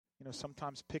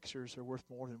Sometimes pictures are worth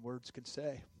more than words can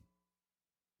say.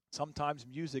 Sometimes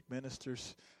music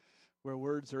ministers where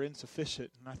words are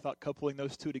insufficient. And I thought coupling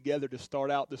those two together to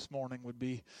start out this morning would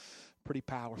be pretty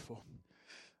powerful.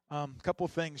 A couple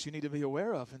of things you need to be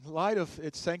aware of. In light of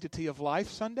its Sanctity of Life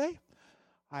Sunday,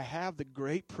 I have the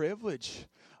great privilege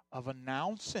of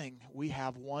announcing we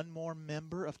have one more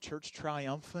member of Church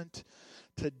Triumphant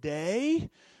today.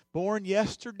 Born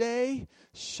yesterday,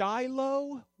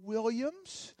 Shiloh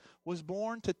Williams was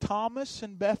born to Thomas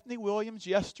and Bethany Williams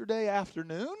yesterday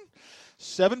afternoon.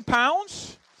 7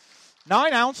 pounds,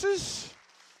 9 ounces,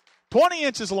 20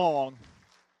 inches long.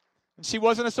 And she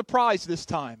wasn't a surprise this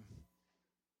time.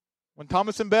 When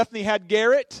Thomas and Bethany had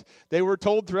Garrett, they were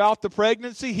told throughout the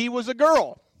pregnancy he was a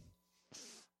girl.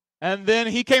 And then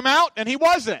he came out and he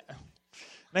wasn't.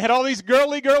 They had all these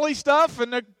girly stuff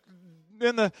in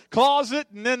the closet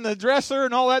and in the dresser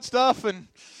and all that stuff, and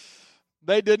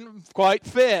they didn't quite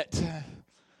fit.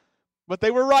 But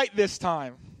they were right this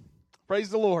time.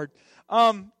 Praise the Lord.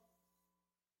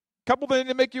 Couple things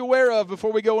to make you aware of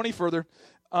before we go any further.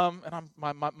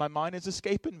 My mind is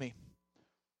escaping me.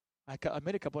 I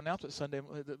made a couple announcements Sunday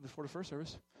before the first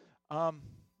service. I'm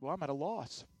at a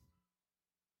loss.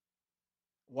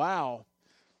 Wow.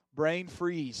 Brain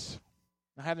freeze.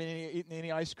 I haven't eaten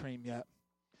any ice cream yet.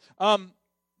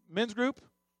 Men's group,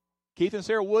 Keith and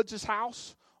Sarah Woods'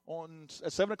 house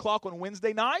at 7 o'clock on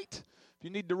Wednesday night. If you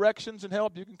need directions and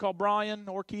help, you can call Brian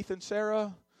or Keith and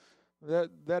Sarah.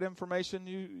 That information,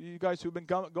 you guys who've been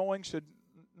going should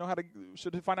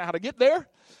find out how to get there.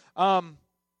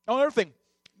 Another thing,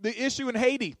 the issue in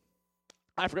Haiti.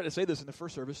 I forgot to say this in the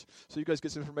first service, so you guys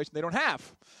get some information they don't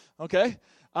have. Okay?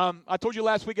 I told you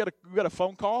last week we got a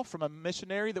phone call from a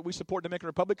missionary that we support in the Dominican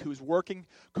Republic who's working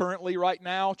currently right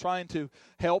now trying to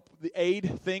help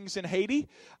aid things in Haiti.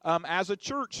 As a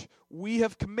church, we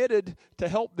have committed to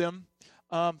help them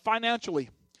financially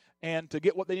and to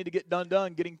get what they need to get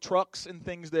done, getting trucks and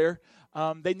things there.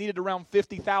 They needed around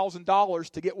 $50,000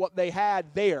 to get what they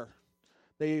had there.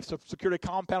 They secured a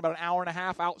compound about an hour and a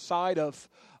half outside of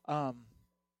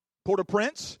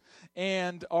Port-au-Prince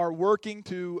and are working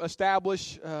to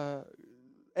establish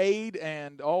aid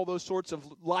and all those sorts of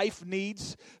life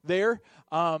needs there.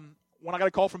 When I got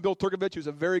a call from Bill Turkovich, who's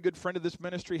a very good friend of this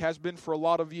ministry, has been for a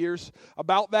lot of years,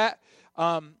 about that,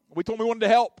 we told him we wanted to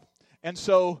help. And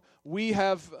so we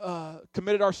have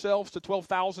committed ourselves to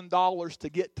 $12,000 to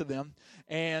get to them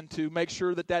and to make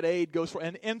sure that aid goes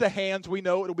and into hands we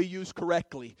know it'll be used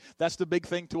correctly. That's the big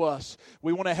thing to us.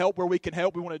 We want to help where we can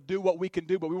help. We want to do what we can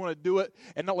do, but we want to do it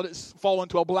and not let it fall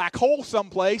into a black hole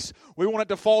someplace. We want it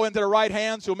to fall into the right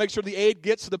hands, so we'll make sure the aid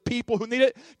gets to the people who need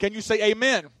it. Can you say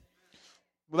amen?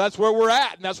 Well, that's where we're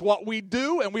at, and that's what we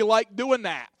do, and we like doing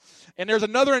that. And there's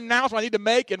another announcement I need to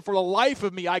make, and for the life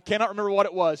of me, I cannot remember what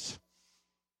it was.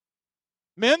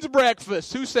 Men's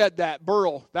breakfast. Who said that?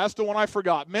 Burl. That's the one I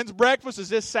forgot. Men's breakfast is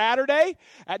this Saturday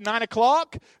at 9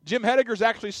 o'clock. Jim Hediger's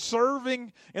actually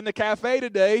serving in the cafe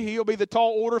today. He'll be the tall,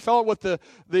 older fellow with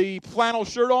the flannel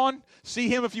shirt on. See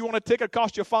him if you want a ticket. It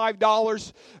costs you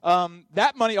 $5.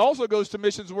 That money also goes to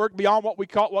missions work beyond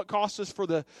what costs us for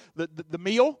the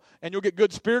meal. And you'll get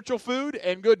good spiritual food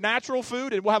and good natural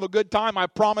food. And we'll have a good time. I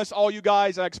promise all you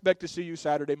guys, I expect to see you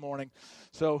Saturday morning.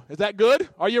 So is that good?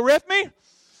 Are you with me?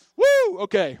 Woo!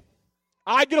 Okay.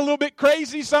 I get a little bit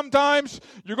crazy sometimes.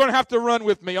 You're going to have to run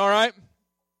with me, all right?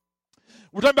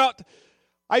 We're talking about,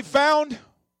 I found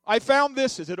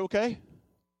this. Is it okay?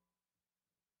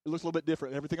 It looks a little bit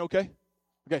different. Everything okay?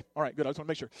 Okay. All right, good. I just want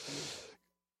to make sure.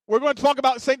 We're going to talk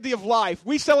about Sanctity of Life.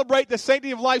 We celebrate the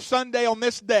Sanctity of Life Sunday on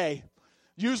this day.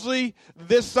 Usually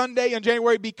this Sunday in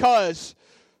January because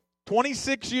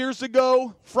 26 years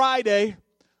ago, Friday,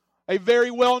 a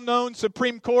very well-known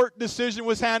Supreme Court decision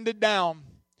was handed down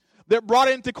that brought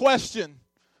into question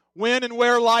when and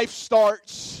where life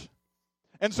starts.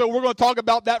 And so we're going to talk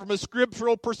about that from a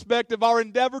scriptural perspective. Our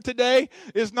endeavor today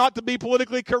is not to be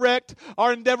politically correct.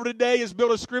 Our endeavor today is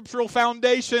build a scriptural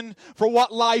foundation for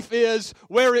what life is,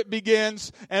 where it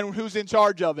begins, and who's in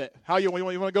charge of it. How you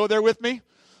want to go there with me?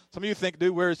 Some of you think,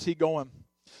 dude, where is he going?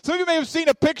 Some of you may have seen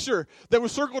a picture that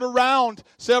was circled around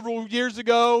several years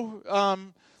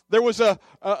ago. There was a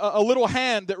little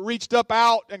hand that reached up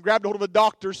out and grabbed a hold of a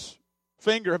doctor's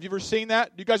finger. Have you ever seen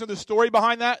that? Do you guys know the story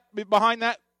behind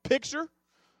that picture?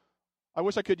 I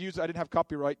wish I could use it. I didn't have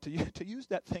copyright to use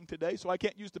that thing today, so I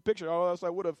can't use the picture. Or else I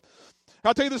would have.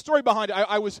 I'll tell you the story behind it.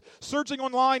 I was searching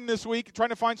online this week, trying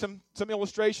to find some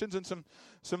illustrations and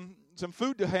some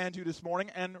food to hand you this morning,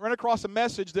 and ran across a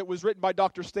message that was written by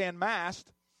Dr. Stan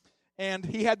Mast, and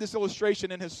he had this illustration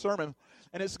in his sermon,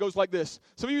 and it goes like this.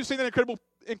 Some of you have seen that incredible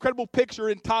incredible picture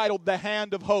entitled The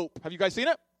Hand of Hope. Have you guys seen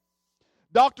it?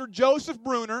 Dr. Joseph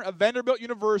Bruner of Vanderbilt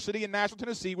University in Nashville,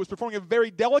 Tennessee, was performing a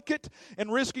very delicate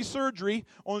and risky surgery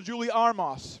on Julie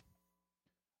Armas.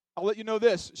 I'll let you know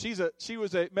this. She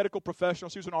was a medical professional.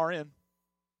 She was an RN.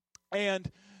 And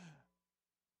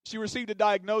she received a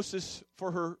diagnosis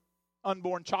for her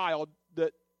unborn child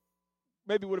that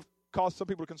maybe would have caused some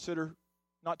people to consider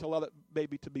not to allow that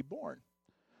baby to be born.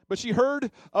 But she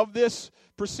heard of this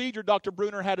procedure Dr.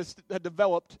 Bruner had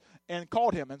developed and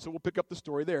called him. And so we'll pick up the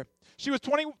story there. She was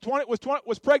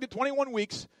pregnant 21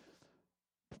 weeks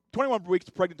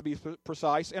pregnant to be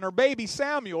precise, and her baby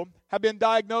Samuel had been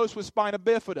diagnosed with spina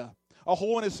bifida, a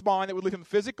hole in his spine that would leave him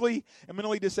physically and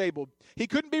mentally disabled. He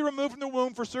couldn't be removed from the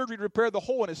womb for surgery to repair the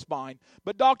hole in his spine,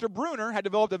 but Dr. Bruner had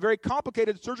developed a very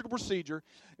complicated surgical procedure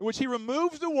in which he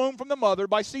removes the womb from the mother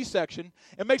by C-section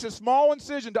and makes a small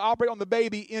incision to operate on the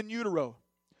baby in utero.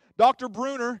 Dr.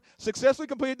 Bruner successfully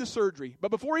completed the surgery,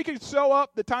 but before he could sew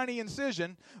up the tiny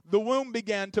incision, the womb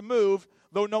began to move,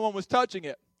 though no one was touching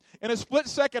it. In a split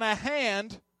second, a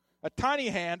tiny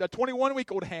hand, a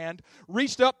 21-week-old hand,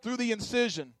 reached up through the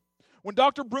incision. When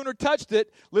Dr. Bruner touched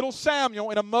it, little Samuel,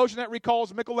 in a motion that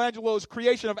recalls Michelangelo's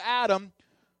creation of Adam,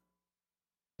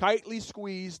 tightly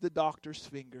squeezed the doctor's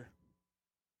finger.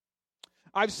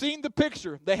 I've seen the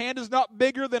picture. The hand is not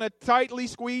bigger than a tightly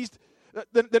squeezed,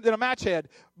 than a match head,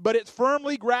 but it's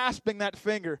firmly grasping that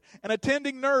finger. An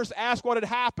attending nurse asked what had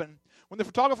happened. When the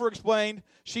photographer explained,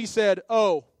 she said,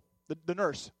 the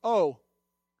nurse,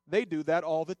 they do that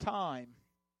all the time.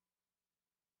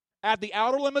 At the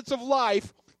outer limits of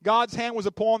life, God's hand was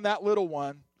upon that little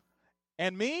one,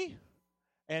 and me,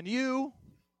 and you,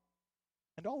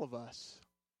 and all of us.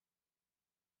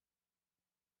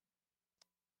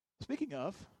 Speaking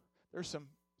of, there's some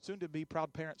soon-to-be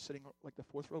proud parents sitting like the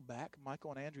fourth row back,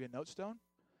 Michael and Andrea Notestone.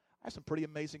 I have some pretty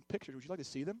amazing pictures. Would you like to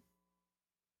see them?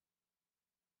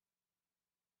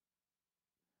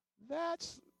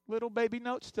 That's little baby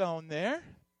Notestone there.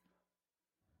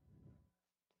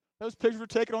 Those pictures were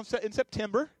taken in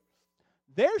September.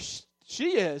 There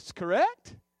she is,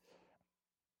 correct?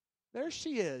 There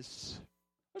she is.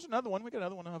 There's another one. We got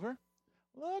another one of her.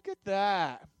 Look at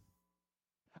that.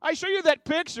 I show you that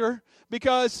picture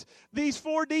because these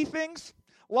 4D things,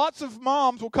 lots of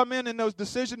moms will come in those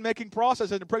decision-making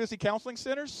processes in pregnancy counseling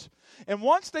centers. And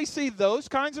once they see those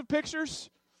kinds of pictures,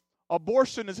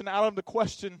 abortion is an out of the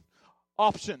question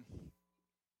option.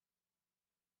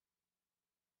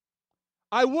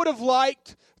 I would have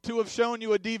liked to have shown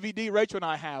you a DVD Rachel and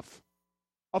I have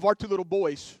of our two little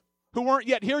boys who weren't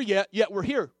yet here yet we're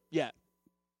here yet.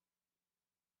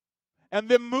 And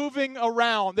them moving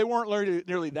around. They weren't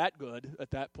nearly that good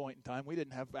at that point in time. We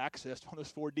didn't have access to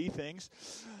those 4D things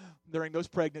during those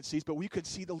pregnancies, but we could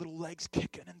see the little legs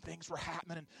kicking and things were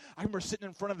happening. And I remember sitting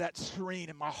in front of that screen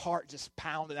and my heart just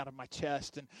pounded out of my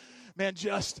chest. And man,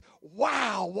 just,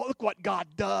 wow, look what God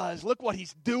does. Look what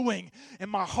He's doing.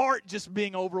 And my heart just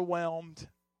being overwhelmed.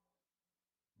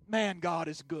 Man, God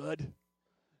is good.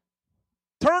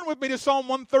 Turn with me to Psalm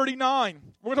 139.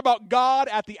 We're talking about God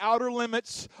at the outer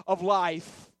limits of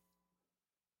life.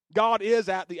 God is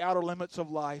at the outer limits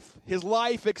of life. His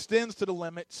life extends to the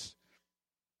limits.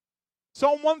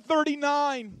 Psalm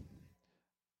 139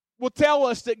 will tell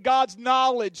us that God's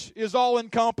knowledge is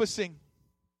all-encompassing.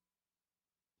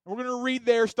 We're going to read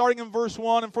there starting in verse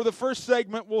 1, and for the first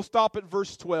segment, we'll stop at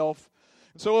verse 12.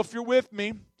 And so if you're with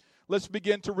me, let's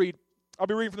begin to read. I'll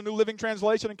be reading from the New Living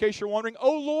Translation in case you're wondering.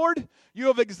 O Lord, you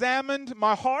have examined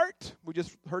my heart. We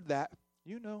just heard that.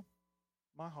 You know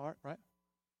my heart, right?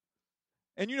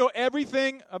 And you know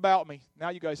everything about me. Now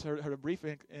you guys heard a brief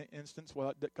instance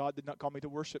that God did not call me to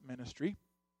worship ministry.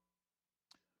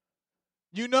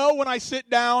 You know when I sit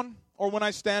down or when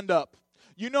I stand up.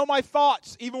 You know my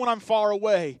thoughts even when I'm far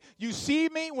away. You see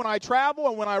me when I travel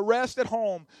and when I rest at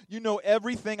home. You know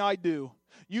everything I do.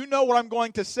 You know what I'm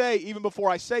going to say even before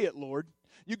I say it, Lord.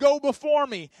 You go before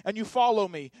me and you follow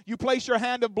me. You place your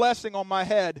hand of blessing on my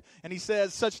head. And he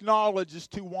says, such knowledge is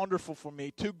too wonderful for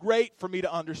me, too great for me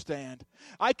to understand.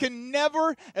 I can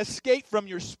never escape from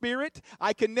your spirit.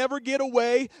 I can never get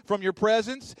away from your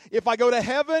presence. If I go to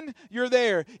heaven, you're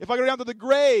there. If I go down to the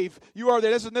grave, you are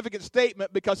there. That's a significant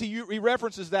statement because he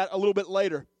references that a little bit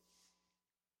later.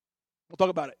 We'll talk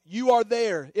about it. You are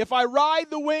there. If I ride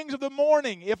the wings of the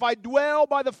morning, if I dwell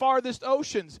by the farthest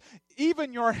oceans,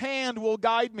 even your hand will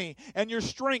guide me and your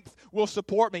strength will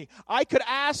support me. I could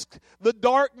ask the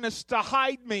darkness to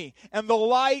hide me and the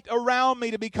light around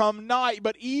me to become night,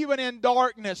 but even in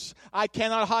darkness, I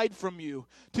cannot hide from you.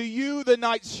 To you, the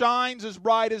night shines as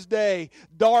bright as day.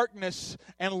 Darkness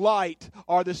and light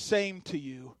are the same to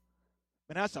you.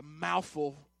 Man, that's a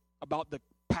mouthful about the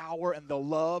power and the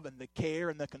love and the care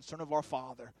and the concern of our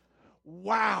Father.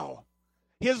 Wow.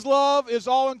 His love is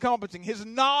all-encompassing. His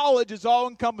knowledge is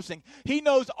all-encompassing. He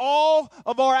knows all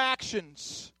of our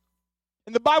actions.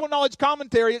 In the Bible Knowledge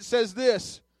Commentary, it says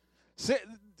this.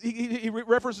 He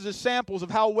references his samples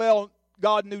of how well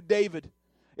God knew David.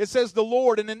 It says the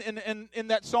Lord, and in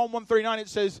that Psalm 139,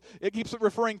 it keeps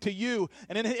referring to you.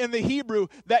 And in the Hebrew,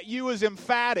 that you is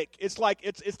emphatic. It's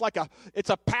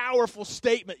a powerful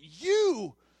statement.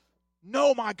 You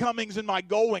know my comings and my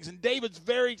goings. And David's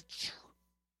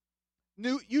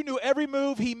you knew every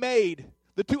move he made.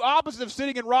 The two opposites of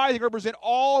sitting and rising represent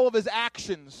all of his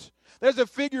actions. There's a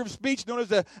figure of speech known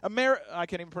as I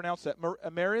can't even pronounce that.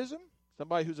 Amerism?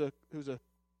 Somebody who's a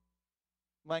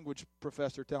language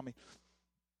professor, tell me.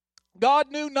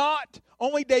 God knew not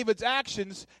only David's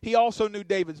actions, he also knew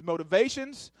David's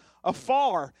motivations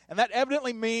afar. And that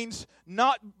evidently means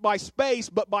not by space,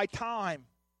 but by time.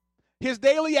 His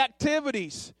daily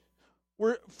activities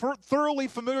were thoroughly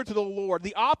familiar to the Lord.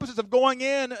 The opposites of going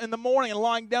in the morning and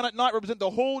lying down at night represent the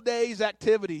whole day's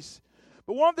activities.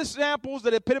 But one of the samples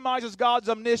that epitomizes God's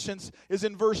omniscience is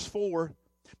in verse 4.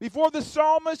 Before the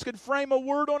psalmist could frame a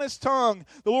word on his tongue,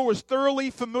 the Lord was thoroughly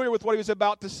familiar with what he was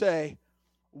about to say.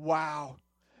 Wow.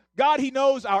 God, He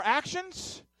knows our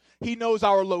actions. He knows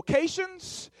our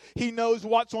locations. He knows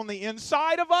what's on the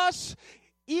inside of us.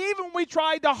 Even when we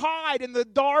tried to hide in the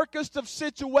darkest of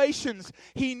situations,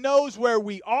 He knows where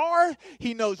we are.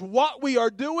 He knows what we are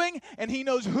doing. And He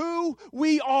knows who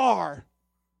we are.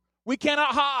 We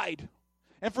cannot hide.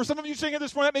 And for some of you sitting here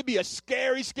this morning, that may be a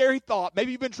scary, scary thought.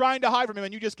 Maybe you've been trying to hide from Him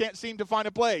and you just can't seem to find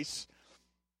a place.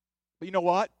 But you know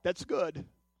what? That's good.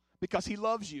 Because He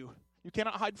loves you. You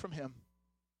cannot hide from Him.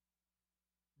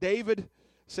 David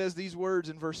says these words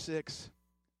in verse 6.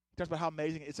 He talks about how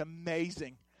amazing it is. It's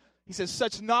amazing. He says,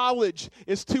 such knowledge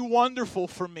is too wonderful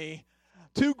for me,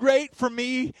 too great for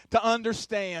me to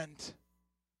understand.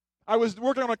 I was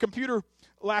working on a computer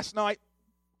last night,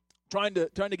 trying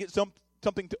to get something.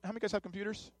 How many of you guys have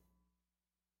computers?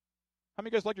 How many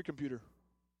of you guys like your computer?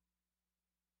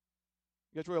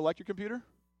 You guys really like your computer?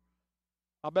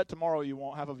 I'll bet tomorrow you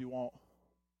won't. Half of you won't.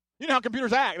 You know how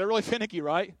computers act. They're really finicky,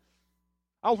 right?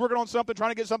 I was working on something,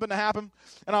 trying to get something to happen,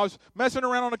 and I was messing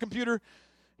around on a computer,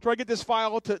 trying to get this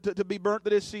file to be burnt to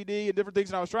this CD and different things,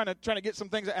 and I was trying to get some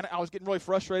things, and I was getting really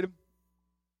frustrated.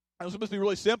 It was supposed to be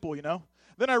really simple, you know.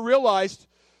 Then I realized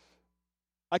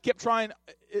I kept trying.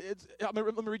 Let me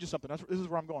read you something. This is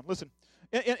where I'm going. Listen,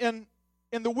 in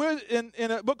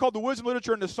a book called The Wisdom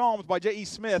Literature in the Psalms by J.E.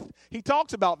 Smith, he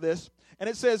talks about this, and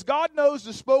it says, God knows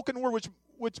the spoken word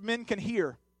which men can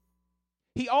hear.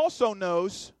 He also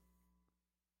knows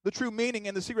the true meaning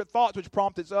and the secret thoughts which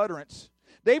prompt its utterance.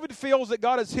 David feels that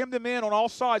God has hemmed him in on all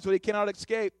sides so he cannot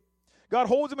escape. God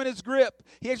holds him in His grip.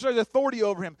 He exercises authority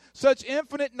over him. Such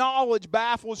infinite knowledge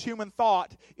baffles human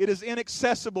thought. It is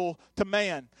inaccessible to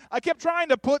man. I kept trying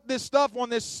to put this stuff on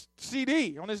this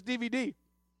CD, on this DVD.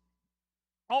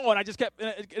 Oh, and I just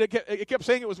it kept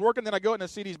saying it was working. Then I go and the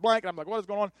CD's blank, and I'm like, what is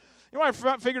going on? You know what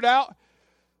I figured out?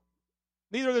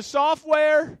 Neither the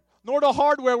software nor the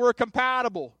hardware were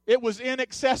compatible. It was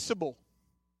inaccessible.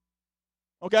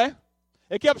 Okay?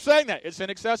 It kept saying that. It's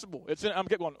inaccessible. I'm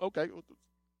kept going, okay.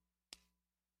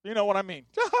 You know what I mean.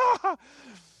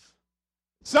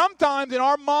 Sometimes in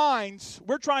our minds,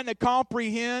 we're trying to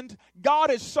comprehend. God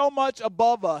is so much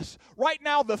above us. Right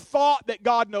now, the thought that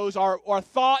God knows our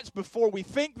thoughts before we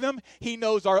think them. He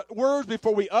knows our words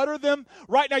before we utter them.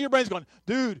 Right now, your brain's going,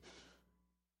 dude,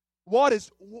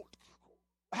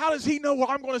 how does He know what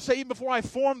I'm going to say even before I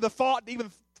form the thought to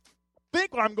even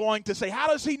think what I'm going to say? How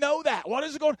does He know that? What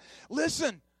is it going?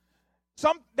 Listen,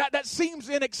 that seems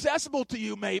inaccessible to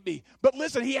you maybe, but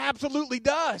listen, He absolutely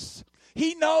does.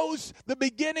 He knows the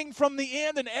beginning from the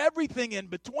end and everything in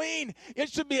between. It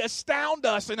should astound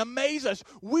us and amaze us.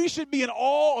 We should be in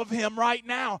awe of Him right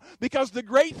now because the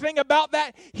great thing about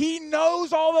that, He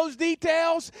knows all those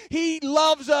details. He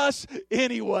loves us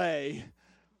anyway.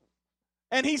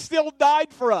 And He still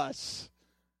died for us.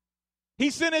 He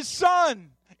sent His Son.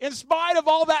 In spite of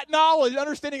all that knowledge,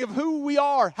 understanding of who we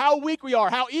are, how weak we are,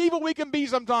 how evil we can be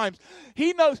sometimes,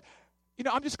 He knows. You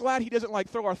know, I'm just glad He doesn't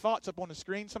throw our thoughts up on the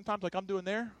screen sometimes like I'm doing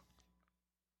there.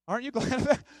 Aren't you glad of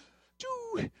that?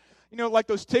 You know, like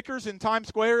those tickers in Times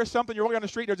Square or something. You're walking down the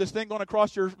street, there's this thing going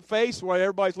across your face where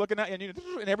everybody's looking at you,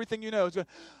 and everything you know is going,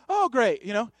 oh, great.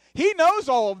 You know, He knows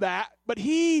all of that, but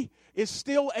He is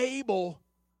still able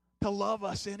to love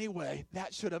us anyway.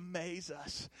 That should amaze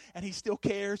us. And He still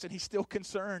cares and He's still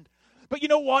concerned. But you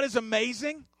know what is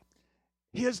amazing?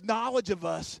 His knowledge of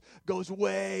us goes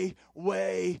way,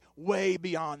 way, way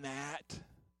beyond that.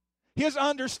 His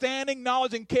understanding,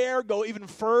 knowledge, and care go even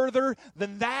further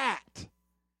than that.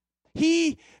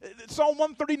 Psalm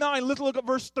 139, let's look at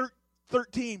verse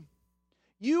 13.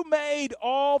 You made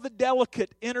all the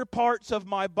delicate inner parts of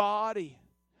my body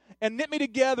and knit me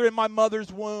together in my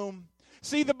mother's womb.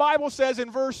 See, the Bible says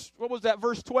in verse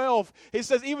 12, it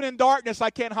says, even in darkness I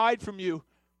can't hide from you.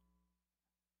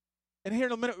 And here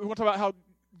in a minute, we want to talk about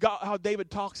how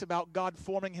David talks about God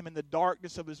forming him in the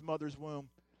darkness of his mother's womb.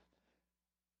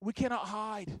 We cannot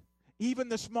hide. Even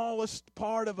the smallest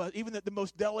part of us, even the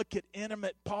most delicate,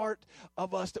 intimate part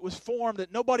of us that was formed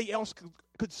that nobody else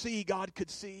could see, God could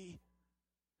see.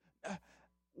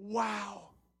 Wow.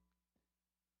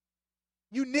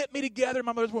 You knit me together in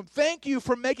my mother's womb. Thank you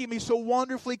for making me so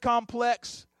wonderfully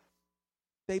complex.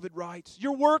 David writes,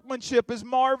 your workmanship is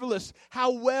marvelous.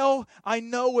 How well I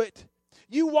know it.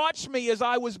 You watched me as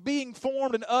I was being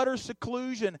formed in utter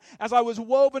seclusion, as I was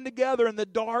woven together in the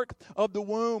dark of the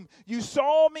womb. You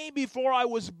saw me before I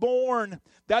was born.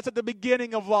 That's at the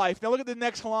beginning of life. Now look at the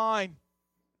next line.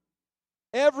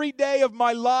 Every day of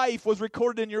my life was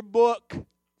recorded in your book.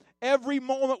 Every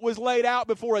moment was laid out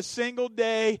before a single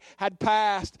day had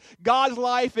passed. God's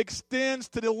life extends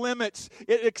to the limits.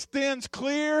 It extends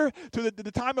clear to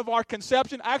the time of our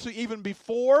conception, actually even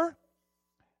before.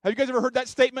 Have you guys ever heard that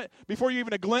statement? Before you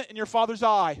even a glint in your father's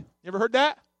eye. You ever heard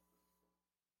that?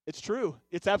 It's true.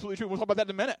 It's absolutely true. We'll talk about that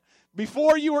in a minute.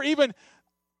 Before you were even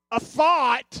a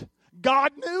thought,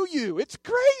 God knew you. It's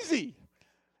crazy.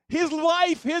 His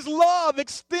life, His love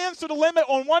extends to the limit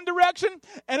on one direction,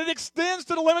 and it extends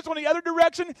to the limits on the other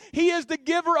direction. He is the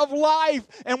giver of life,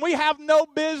 and we have no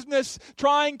business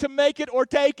trying to make it or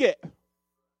take it.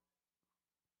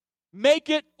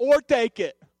 Make it or take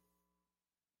it.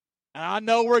 And I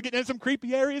know we're getting in some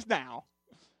creepy areas now.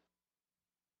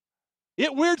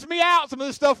 It weirds me out, some of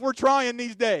the stuff we're trying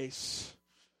these days.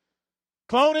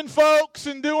 Cloning folks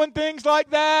and doing things like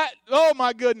that. Oh,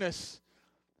 my goodness.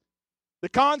 The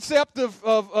concept of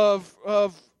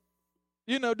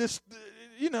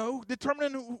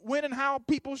determining when and how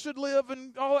people should live.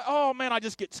 And oh, man, I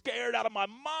just get scared out of my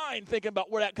mind thinking about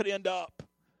where that could end up.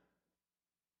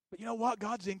 But you know what?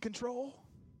 God's in control.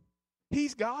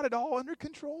 He's got it all under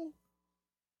control.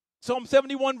 Psalm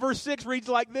 71 verse 6 reads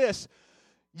like this.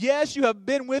 Yes, you have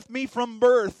been with me from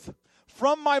birth.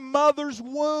 From my mother's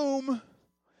womb,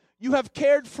 you have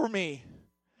cared for me.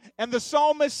 And the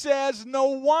psalmist says, no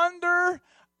wonder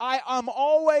I am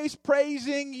always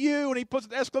praising you. And he puts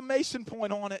an exclamation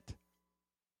point on it.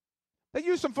 They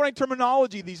use some funny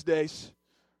terminology these days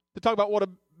to talk about what a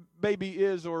baby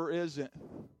is or isn't.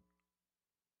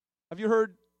 Have you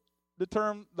heard the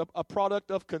term a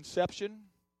product of conception?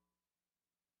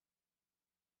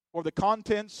 Or the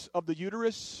contents of the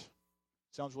uterus?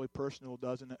 Sounds really personal,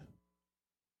 doesn't it?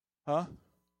 Huh?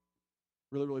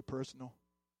 Really, really personal.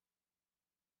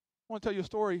 I want to tell you a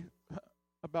story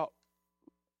about,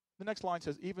 the next line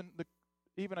says, even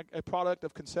a product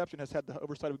of conception has had the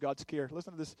oversight of God's care.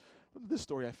 Listen to this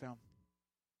story I found.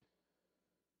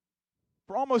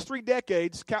 For almost 3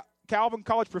 decades, Calvin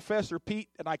College professor Pete,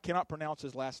 and I cannot pronounce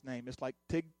his last name, it's like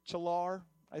Tigchalar,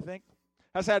 I think,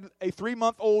 has had a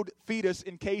 3-month-old fetus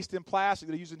encased in plastic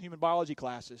that he uses in human biology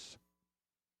classes.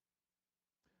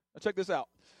 Now check this out.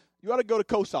 You ought to go to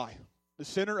COSI, the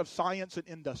Center of Science and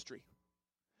Industry.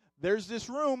 There's this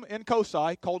room in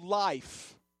COSI called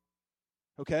Life.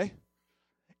 Okay?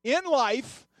 In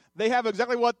Life, they have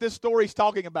exactly what this story's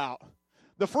talking about.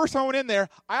 The first time I went in there,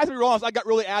 I have to be honest, I got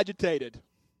really agitated.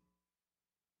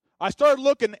 I started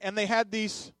looking, and they had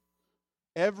these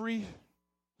every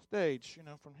stage,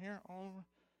 from here all over.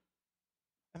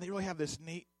 And they really have this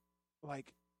neat,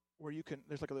 where you can,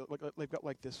 there's they've got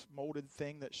this molded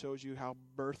thing that shows you how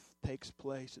birth takes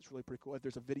place. It's really pretty cool.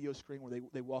 There's a video screen where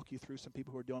they walk you through some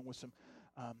people who are dealing with some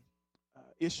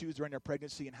issues during their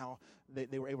pregnancy and how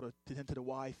they were able to tend to the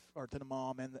wife or to the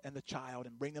mom and the child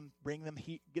and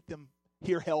get them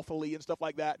here healthily and stuff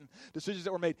like that, and decisions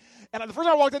that were made. And the first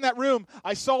time I walked in that room,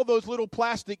 I saw those little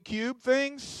plastic cube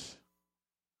things.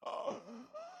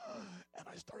 And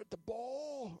I started to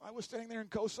bawl. I was standing there in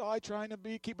COSI trying to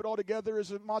keep it all together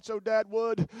as a macho dad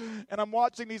would. And I'm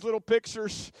watching these little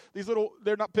pictures.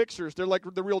 They're not pictures. They're like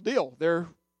the real deal. They're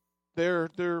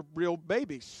real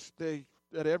babies. They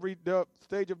at every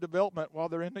stage of development while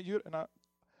they're in the uterus.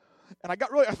 And I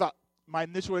thought, my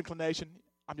initial inclination,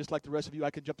 I'm just like the rest of you, I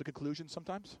can jump to conclusions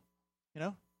sometimes.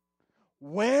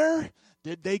 Where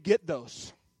did they get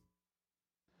those?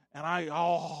 And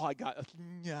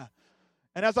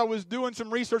And as I was doing some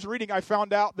research and reading, I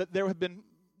found out that there have been,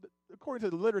 according to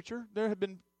the literature, there have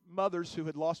been mothers who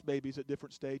had lost babies at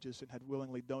different stages and had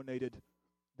willingly donated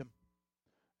them.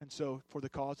 And so for the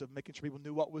cause of making sure people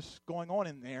knew what was going on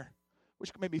in there,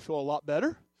 which made me feel a lot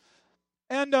better.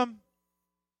 And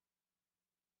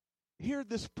here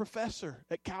this professor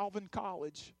at Calvin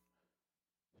College,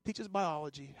 teaches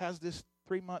biology, has this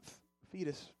 3-month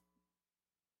fetus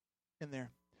in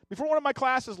there. Before one of my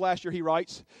classes last year, he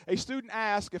writes, a student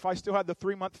asked if I still had the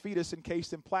 3-month fetus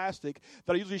encased in plastic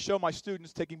that I usually show my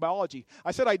students taking biology.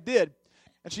 I said I did,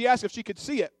 and she asked if she could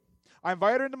see it. I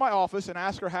invited her into my office and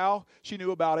asked her how she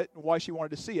knew about it and why she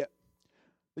wanted to see it.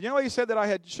 The young lady said that I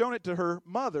had shown it to her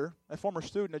mother, a former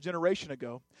student, a generation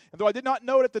ago. And though I did not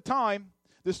know it at the time,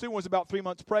 this student was about 3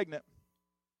 months pregnant.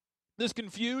 This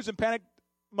confused and panicked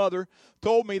mother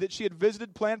told me that she had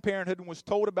visited Planned Parenthood and was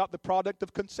told about the product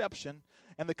of conception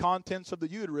and the contents of the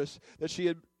uterus that she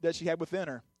had within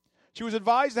her. She was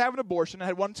advised to have an abortion and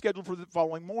had one scheduled for the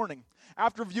following morning.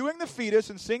 After viewing the fetus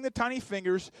and seeing the tiny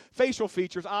fingers, facial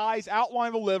features, eyes, outline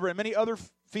of the liver, and many other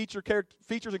features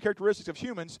and characteristics of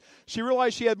humans, she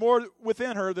realized she had more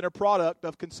within her than a product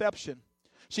of conception.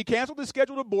 She canceled the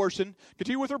scheduled abortion,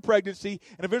 continued with her pregnancy,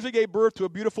 and eventually gave birth to a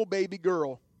beautiful baby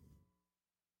girl.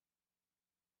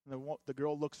 And the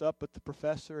girl looks up at the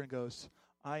professor and goes,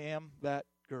 I am that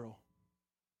girl.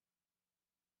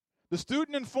 The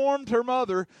student informed her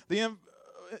mother, the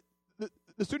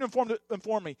student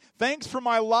informed me, thanks for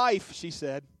my life, she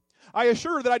said. I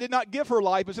assured her that I did not give her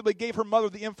life, but simply gave her mother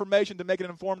the information to make an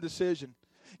informed decision.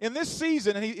 In this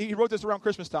season, and he wrote this around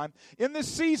Christmas time, in this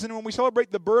season when we celebrate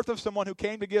the birth of someone who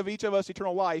came to give each of us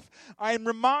eternal life, I am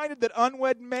reminded that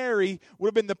unwed Mary would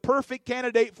have been the perfect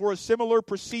candidate for a similar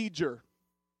procedure.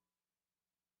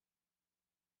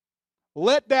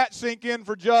 Let that sink in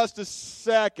for just a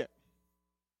second.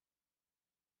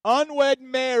 Unwed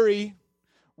Mary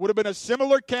would have been a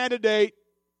similar candidate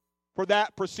for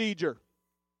that procedure.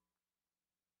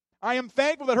 I am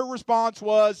thankful that her response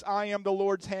was, I am the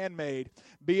Lord's handmaid.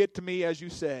 Be it to me as you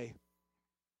say.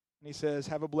 And he says,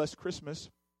 have a blessed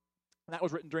Christmas. And that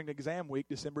was written during the exam week,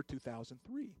 December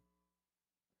 2003.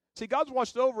 See, God's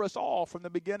watched over us all from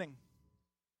the beginning.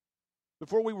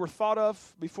 Before we were thought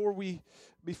of, before we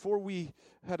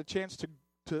had a chance to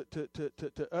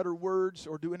utter words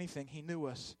or do anything, he knew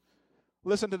us.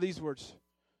 Listen to these words.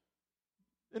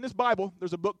 In this Bible,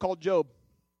 there's a book called Job.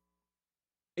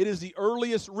 It is the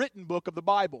earliest written book of the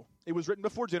Bible. It was written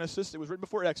before Genesis. It was written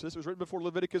before Exodus. It was written before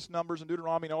Leviticus, Numbers, and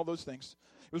Deuteronomy, and all those things.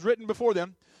 It was written before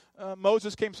them.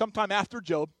 Moses came sometime after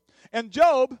Job. And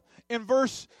Job, in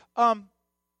verse 9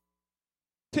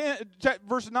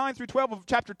 through 12 of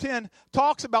chapter 10,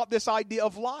 talks about this idea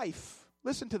of life.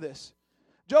 Listen to this.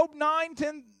 Job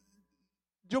 10,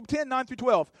 9 through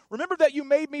 12. Remember that you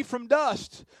made me from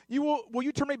dust. Will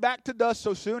you turn me back to dust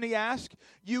so soon, he asked.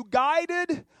 You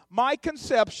guided my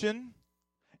conception,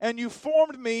 and you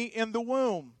formed me in the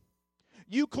womb.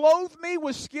 You clothed me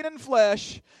with skin and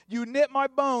flesh. You knit my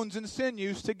bones and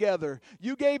sinews together.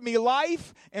 You gave me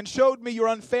life and showed me your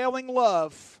unfailing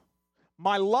love.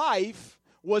 My life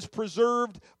was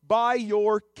preserved by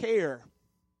your care.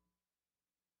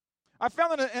 I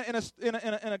found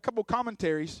in a couple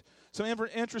commentaries some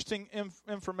interesting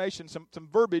information, some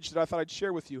verbiage that I thought I'd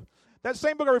share with you. That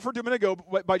same book I referred to a minute ago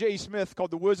by J.E. Smith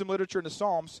called The Wisdom Literature in the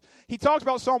Psalms, he talks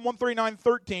about Psalm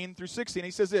 139:13 through 16.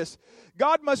 He says this,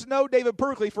 God must know David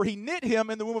perfectly, for he knit him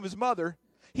in the womb of his mother.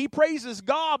 He praises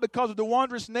God because of the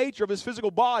wondrous nature of his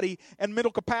physical body and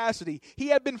mental capacity. He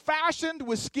had been fashioned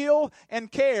with skill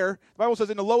and care, the Bible says,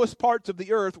 in the lowest parts of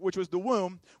the earth, which was the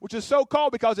womb, which is so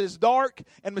called because it is dark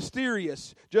and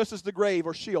mysterious, just as the grave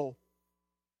or Sheol.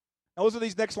 Now listen to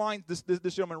these next lines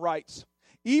this gentleman writes.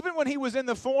 Even when he was in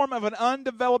the form of an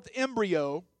undeveloped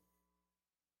embryo,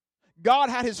 God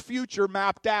had his future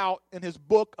mapped out in his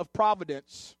book of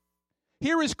providence.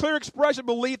 Here is clear expression of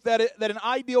belief that an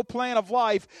ideal plan of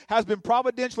life has been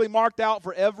providentially marked out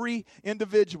for every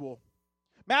individual.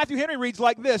 Matthew Henry reads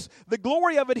like this, the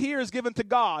glory of it here is given to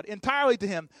God, entirely to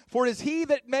him, for it is he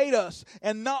that made us,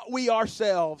 and not we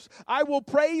ourselves. I will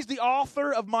praise the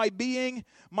author of my being.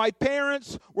 My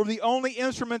parents were the only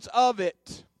instruments of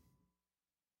it.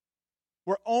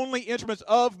 Were only instruments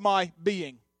of my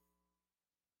being.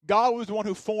 God was the one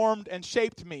who formed and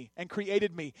shaped me and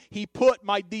created me. He put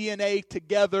my DNA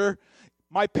together.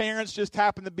 My parents just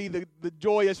happened to be the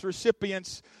joyous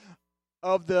recipients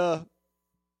of the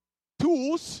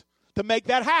tools to make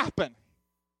that happen.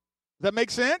 Does that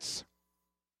make sense?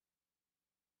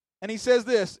 And he says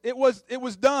this, it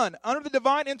was done under the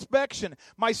divine inspection.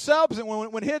 My substance,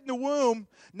 when hid in the womb,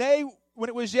 nay, when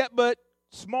it was yet but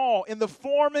small, in the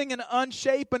forming an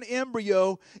unshapen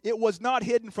embryo, it was not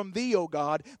hidden from thee, O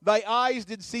God. Thy eyes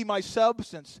did see my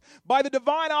substance. By the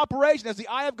divine operation, as the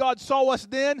eye of God saw us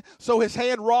then, so his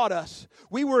hand wrought us.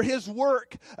 We were his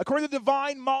work. According to the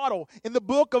divine model, in the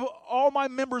book of all my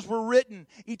members were written.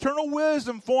 Eternal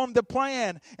wisdom formed the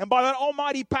plan, and by that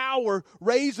almighty power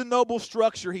raised a noble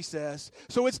structure, he says.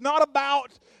 So it's not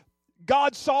about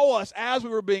God saw us as we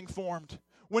were being formed.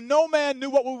 When no man knew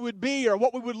what we would be or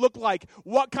what we would look like,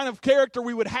 what kind of character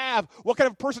we would have, what kind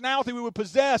of personality we would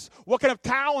possess, what kind of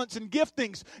talents and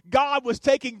giftings, God was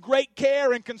taking great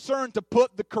care and concern to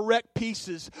put the correct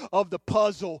pieces of the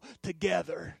puzzle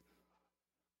together.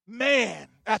 Man,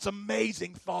 that's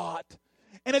amazing thought.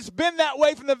 And it's been that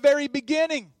way from the very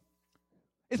beginning.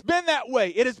 It's been that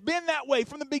way. It has been that way.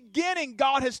 From the beginning,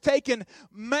 God has taken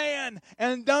man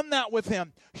and done that with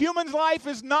him. Human life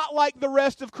is not like the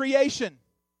rest of creation.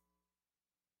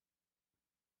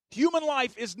 Human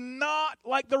life is not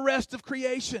like the rest of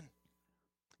creation.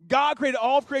 God created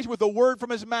all of creation with a word from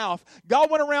his mouth. God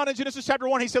went around in Genesis chapter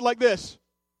 1, he said like this: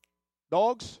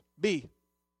 dogs, be.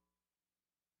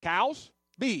 Cows,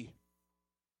 be.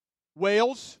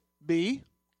 Whales, be.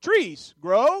 Trees,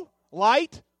 grow.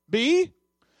 Light, be.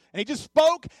 And he just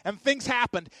spoke and things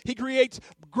happened. He creates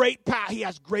great power. He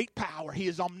has great power. He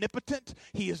is omnipotent.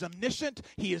 He is omniscient.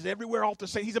 He is everywhere all at the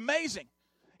same. He's amazing.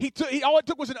 All it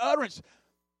took was an utterance.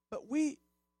 But we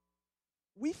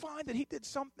find that he did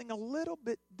something a little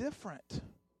bit different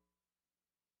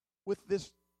with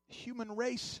this human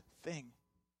race thing.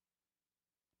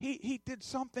 He did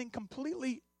something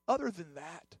completely other than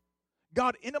that.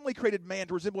 God intimately created man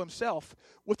to resemble himself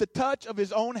with the touch of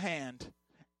his own hand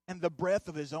and the breath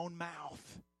of his own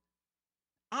mouth.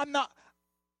 Let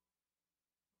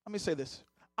me say this.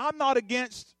 I'm not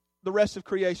against the rest of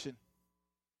creation.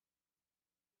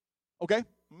 Okay?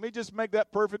 Let me just make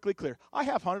that perfectly clear. I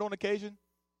have hunted on occasion.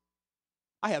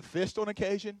 I have fished on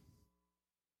occasion.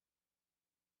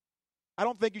 I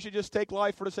don't think you should just take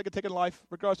life for the sake of taking life,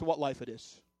 regardless of what life it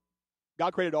is.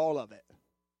 God created all of it.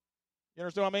 You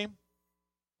understand what I mean?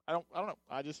 I don't know.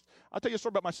 I'll tell you a story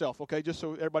about myself, okay, just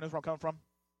so everybody knows where I'm coming from.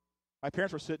 My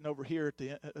parents were sitting over here at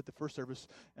the first service,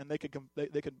 and they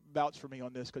could vouch for me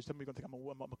on this, because some of you are going to think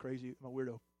I'm a crazy, I'm a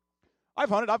weirdo. I've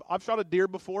hunted. I've shot a deer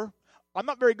before. I'm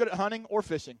not very good at hunting or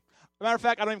fishing. As a matter of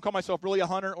fact, I don't even call myself really a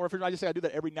hunter or a fisherman. I just say I do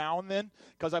that every now and then,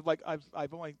 because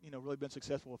I've only really been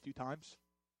successful a few times.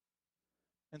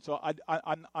 And so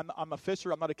I'm a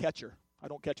fisher. I'm not a catcher. I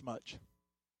don't catch much.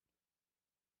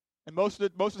 And most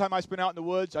of the time I spend out in the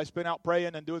woods, I spend out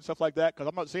praying and doing stuff like that, because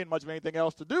I'm not seeing much of anything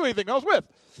else to do anything else with.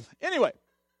 Anyway,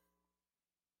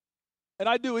 and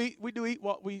we do eat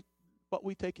what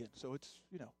we take in. So it's,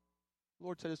 the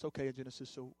Lord said it's okay in Genesis,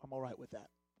 so I'm all right with that.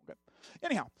 Okay.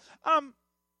 Anyhow,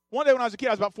 one day when I was a kid,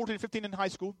 I was about 14 or 15 in high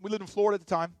school. We lived in Florida at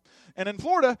the time. And in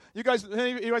Florida, you guys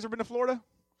ever been to Florida?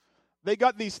 They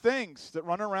got these things that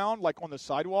run around like on the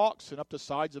sidewalks and up the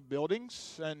sides of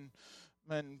buildings and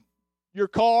your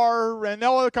car and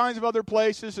all other kinds of other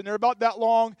places, and they're about that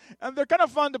long, and they're kind of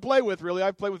fun to play with, really.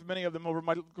 I've played with many of them over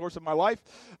the course of my life.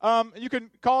 You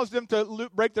can cause them to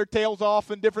break their tails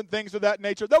off and different things of that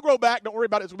nature. They'll grow back. Don't worry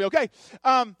about it. It's going to be okay.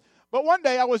 But one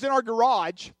day I was in our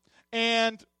garage,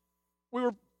 and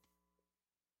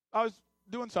I was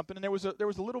doing something, and there was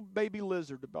a little baby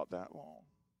lizard about that long,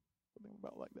 something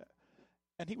about like that.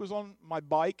 And he was on my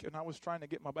bike, and I was trying to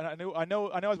get my bike. I know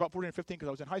I was about 14 or 15 because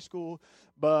I was in high school,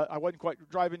 but I wasn't quite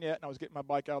driving yet, and I was getting my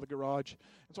bike out of the garage.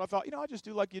 And so I thought, I just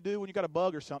do like you do when you got a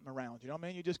bug or something around. You know what I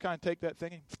mean? You just kind of take that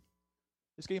thing and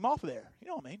just get him off of there. You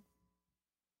know what I mean?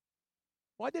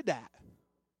 Well, I did that.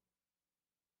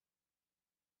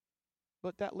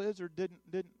 But that lizard didn't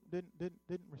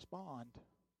respond. I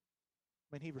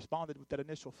mean, he responded with that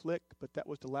initial flick, but that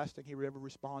was the last thing he ever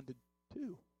responded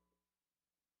to.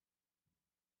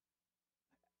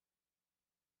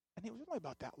 And it was only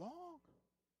about that long.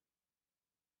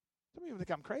 Some of you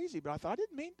think I'm crazy, but I thought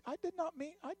I did not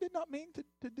mean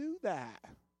to do that.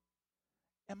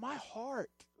 And my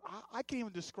heart, I can't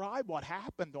even describe what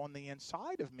happened on the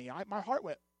inside of me. My heart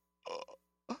went,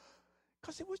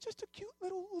 because it was just a cute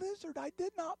little lizard. I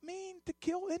did not mean to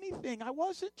kill anything. I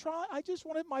wasn't trying. I just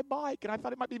wanted my bike, and I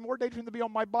thought it might be more dangerous to be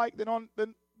on my bike than on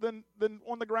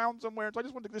the ground somewhere. So I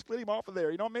just wanted to just get him off of there.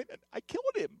 You know what I mean? And I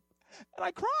killed him, and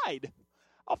I cried.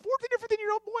 A 14 or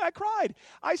 15-year-old boy, I cried.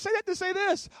 I say that to say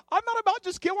this. I'm not about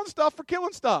just killing stuff for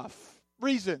killing stuff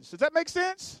reasons. Does that make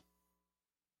sense?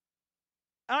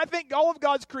 And I think all of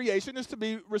God's creation is to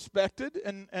be respected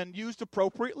and used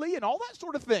appropriately and all that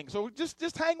sort of thing. So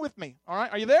just hang with me. All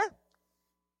right? Are you there?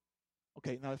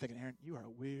 Okay, now they're thinking, Aaron, you are a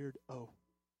weirdo.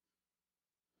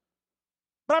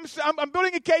 But I'm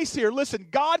building a case here. Listen,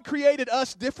 God created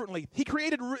us differently. He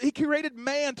created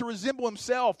man to resemble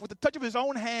himself with the touch of his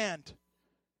own hand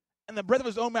and the breath of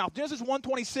his own mouth. Genesis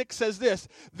 1:26 says this,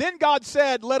 "Then God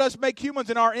said, let us make humans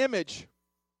in our image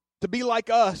to be like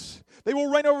us. They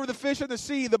will reign over the fish in the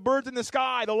sea, the birds in the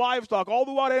sky, the livestock, all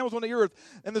the wild animals on the earth,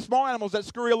 and the small animals that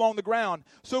scurry along the ground."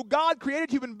 So God created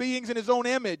human beings in his own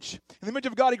image. In the image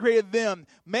of God, he created them.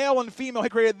 Male and female, he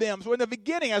created them. So in the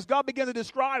beginning, as God began to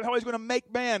describe how he's going to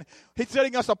make man, he's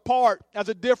setting us apart as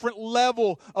a different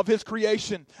level of his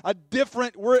creation. We're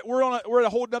at a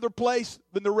whole other place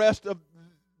than the rest of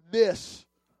this.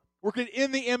 We're created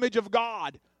in the image of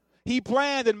God. He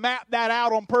planned and mapped that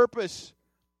out on purpose.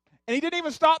 And he didn't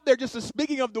even stop there, just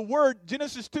speaking of the word.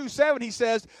 Genesis 2:7, he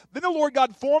says, "Then the Lord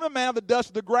God formed the man of the dust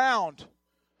of the ground."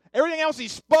 Everything else he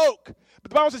spoke. But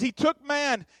the Bible says he took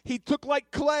man, he took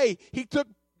like clay, he took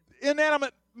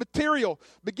inanimate material,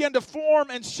 began to form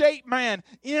and shape man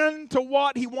into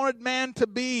what he wanted man to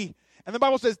be. And the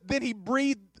Bible says, then he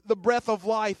breathed the breath of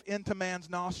life into man's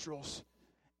nostrils.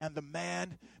 And the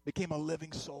man became a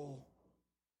living soul.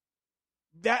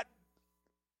 That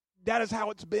is how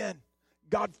it's been.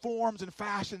 God forms and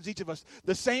fashions each of us.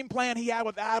 The same plan he had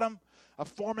with Adam of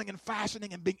forming and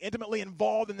fashioning and being intimately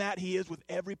involved in that, he is with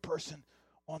every person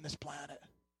on this planet.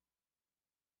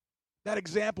 That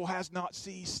example has not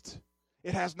ceased.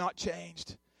 It has not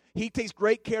changed. He takes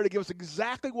great care to give us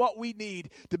exactly what we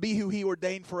need to be who he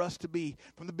ordained for us to be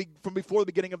from before the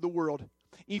beginning of the world.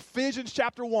 Ephesians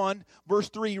chapter 1, verse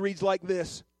 3 reads like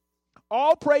this.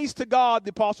 "All praise to God," the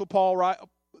Apostle Paul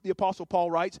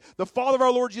writes, "the Father of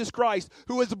our Lord Jesus Christ,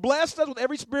 who has blessed us with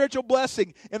every spiritual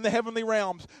blessing in the heavenly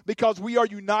realms, because we are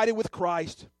united with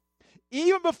Christ.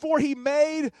 Even before he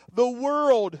made the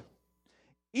world."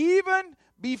 Even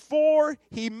before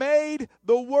he made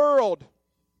the world.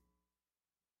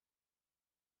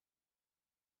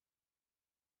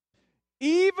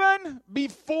 Even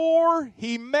before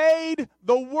he made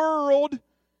the world,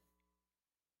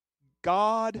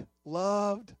 God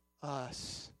loved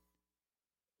us.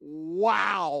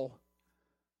 Wow.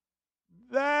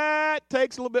 That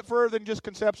takes a little bit further than just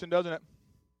conception, doesn't it?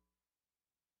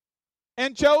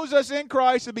 "And chose us in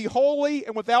Christ to be holy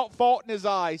and without fault in his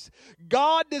eyes."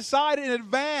 God decided in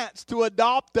advance to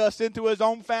adopt us into his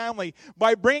own family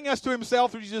by bringing us to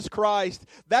himself through Jesus Christ.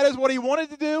 That is what he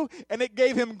wanted to do, and it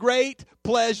gave him great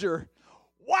pleasure.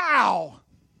 Wow!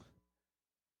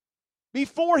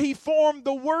 Before he formed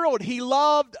the world, he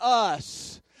loved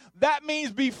us. That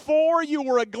means before you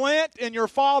were a glint in your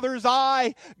father's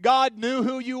eye, God knew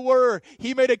who you were.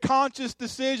 He made a conscious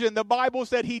decision. The Bible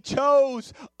said he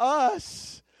chose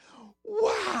us.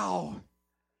 Wow.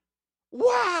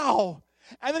 Wow.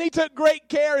 And then he took great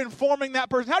care in forming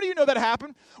that person. How do you know that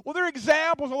happened? Well, there are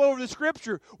examples all over the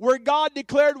Scripture where God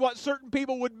declared what certain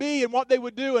people would be and what they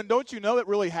would do. And don't you know it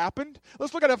really happened?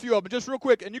 Let's look at a few of them just real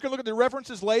quick. And you can look at the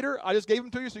references later. I just gave them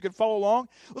to you so you can follow along.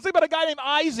 Let's think about a guy named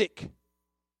Isaac.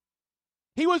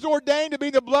 He was ordained to be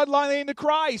the bloodline into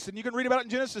Christ, and you can read about it in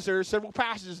Genesis. There are several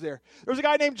passages there. There was a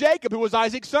guy named Jacob who was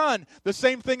Isaac's son. The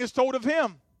same thing is told of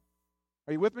him.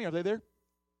 Are you with me? Are they there?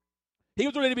 He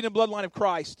was ordained to be in the bloodline of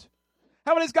Christ.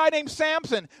 How about this guy named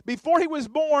Samson? Before he was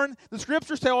born, the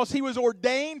Scriptures tell us he was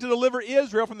ordained to deliver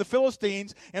Israel from the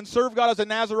Philistines and serve God as a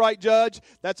Nazirite judge.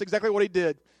 That's exactly what he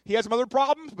did. He had some other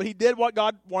problems, but he did what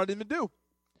God wanted him to do.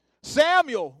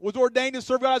 Samuel was ordained to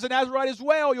serve God as a Nazirite as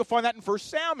well. You'll find that in 1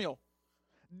 Samuel.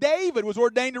 David was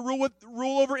ordained to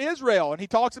rule over Israel, and he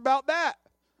talks about that.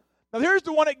 Now here's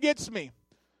the one that gets me.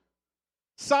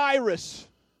 Cyrus.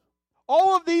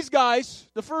 All of these guys,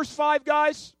 the first 5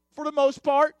 guys, for the most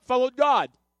part, followed God.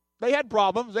 They had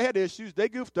problems, they had issues, they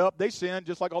goofed up, they sinned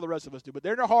just like all the rest of us do. But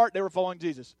in their heart, they were following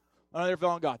Jesus. They were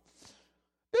following God.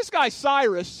 This guy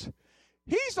Cyrus,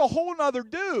 he's a whole nother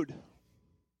dude.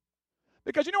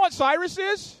 Because you know what Cyrus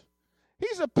is?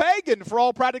 He's a pagan for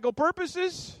all practical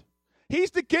purposes. He's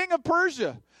the king of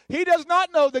Persia. He does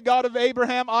not know the God of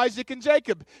Abraham, Isaac, and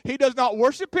Jacob. He does not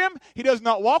worship him. He does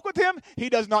not walk with him. He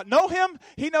does not know him.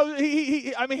 He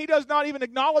does not even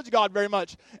acknowledge God very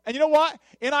much. And you know what?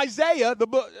 In Isaiah,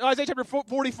 Isaiah chapter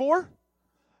 44,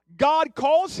 God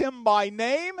calls him by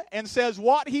name and says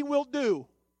what he will do.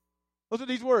 Listen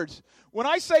to these words. "When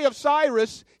I say of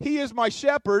Cyrus, he is my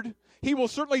shepherd, he will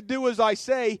certainly do as I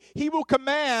say. He will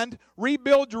command,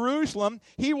 rebuild Jerusalem.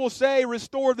 He will say,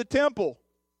 restore the temple."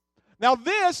 Now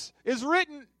this is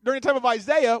written during the time of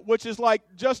Isaiah, which is like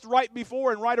just right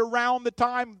before and right around the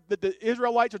time that the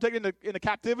Israelites are taken into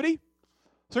captivity.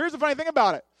 So here's the funny thing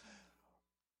about it.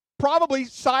 Probably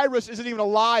Cyrus isn't even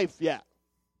alive yet.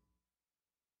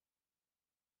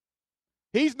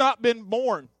 He's not been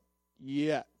born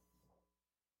yet.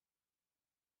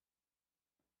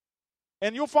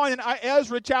 And you'll find in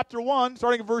Ezra chapter 1,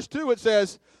 starting at verse 2, it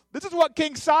says, this is what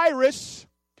King Cyrus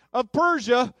of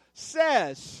Persia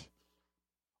says.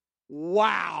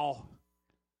 Wow.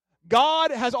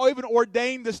 God has even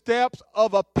ordained the steps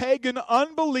of a pagan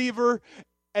unbeliever,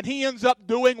 and he ends up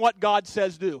doing what God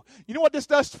says do. You know what this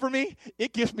does for me?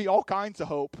 It gives me all kinds of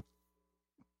hope.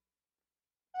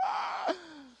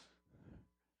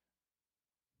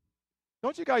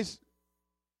 Don't you guys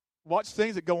watch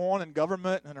things that go on in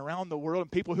government and around the world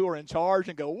and people who are in charge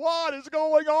and go, what is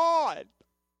going on?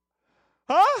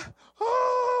 Huh?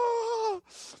 Oh.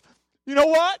 You know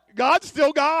what? God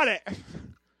still got it.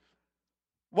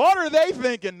 What are they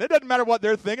thinking? It doesn't matter what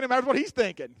they're thinking. It matters what he's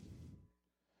thinking.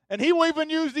 And he will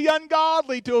even use the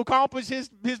ungodly to accomplish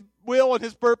his will and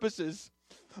his purposes.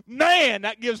 Man,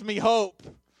 that gives me hope.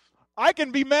 I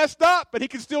can be messed up, but he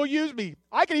can still use me.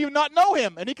 I can even not know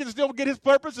him, and he can still get his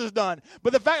purposes done.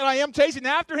 But the fact that I am chasing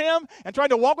after him and trying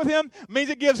to walk with him means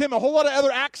it gives him a whole lot of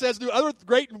other access to other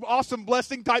great, awesome,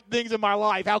 blessing type things in my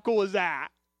life. How cool is that?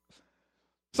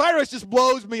 Cyrus just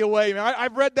blows me away, man.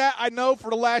 I've read that, I know, for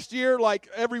the last year. Like,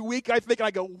 every week I think, and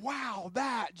I go, wow,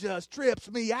 that just trips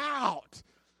me out.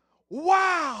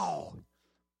 Wow.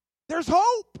 There's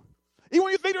hope. Even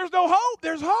when you think there's no hope,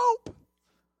 there's hope.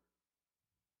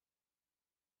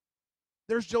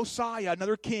 There's Josiah,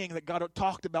 another king that God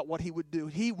talked about what he would do.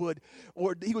 He was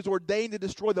ordained to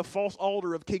destroy the false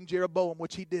altar of King Jeroboam,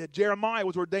 which he did. Jeremiah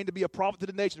was ordained to be a prophet to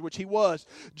the nations, which he was.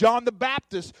 John the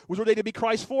Baptist was ordained to be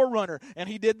Christ's forerunner, and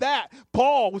he did that.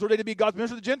 Paul was ordained to be God's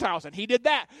minister to the Gentiles, and he did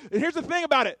that. And here's the thing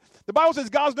about it. The Bible says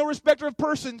God's no respecter of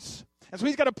persons, and so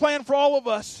he's got a plan for all of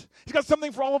us. He's got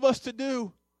something for all of us to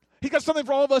do. He's got something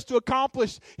for all of us to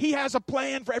accomplish. He has a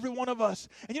plan for every one of us.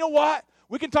 And you know what?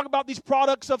 We can talk about these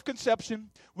products of conception.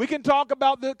 We can talk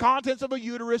about the contents of a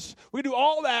uterus. We can do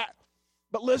all that.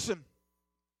 But listen,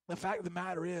 the fact of the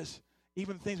matter is,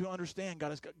 even things we don't understand,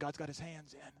 God's got his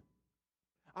hands in.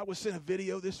 I was sent a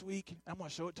video this week. I'm going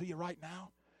to show it to you right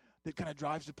now. That kind of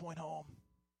drives the point home.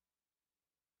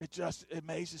 It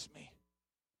amazes me.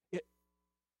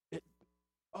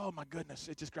 Oh my goodness,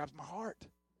 it just grabs my heart.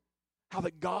 How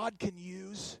that God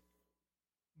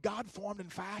formed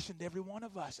and fashioned every one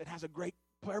of us and has a great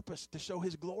purpose to show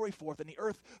his glory forth in the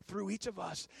earth through each of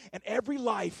us. And every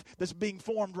life that's being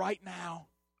formed right now,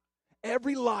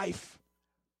 every life.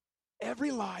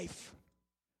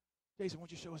 Jason, why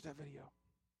don't you show us that video?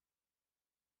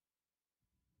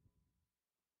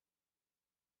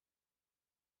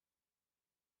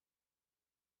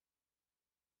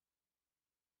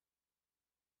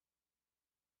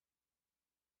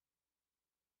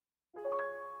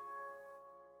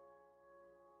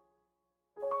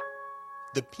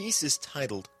 The piece is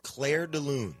titled Clair de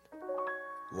Lune,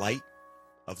 Light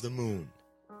of the Moon.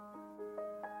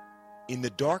 In the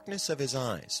darkness of his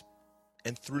eyes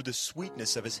and through the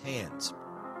sweetness of his hands,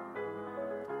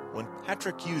 when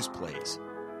Patrick Hughes plays,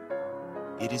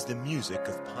 it is the music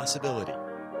of possibility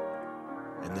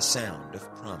and the sound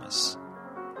of promise.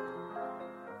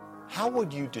 How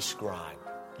would you describe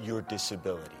your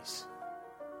disabilities?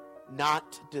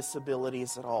 Not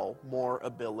disabilities at all, more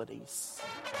abilities.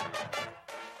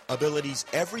 Abilities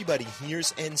everybody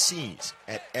hears and sees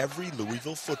at every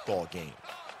Louisville football game.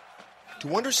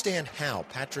 To understand how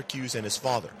Patrick Hughes and his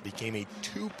father became a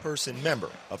two-person member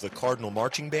of the Cardinal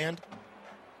Marching Band,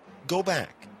 go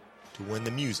back to when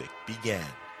the music began.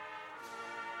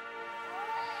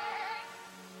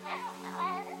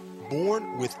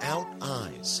 Born without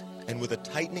eyes and with a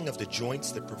tightening of the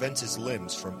joints that prevents his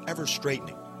limbs from ever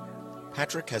straightening,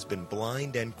 Patrick has been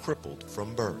blind and crippled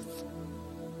from birth.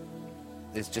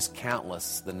 It's just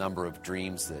countless the number of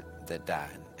dreams that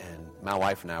died, and my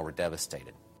wife and I were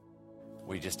devastated.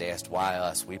 We just asked, why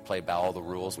us? We played by all the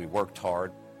rules, we worked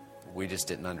hard, we just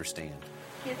didn't understand.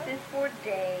 Kisses for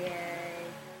Dad.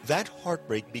 That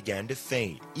heartbreak began to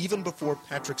fade even before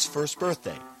Patrick's first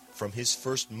birthday, from his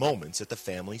first moments at the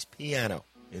family's piano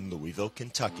in Louisville,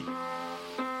 Kentucky.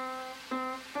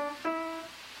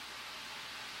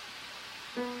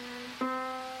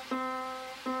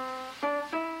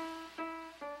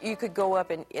 You could go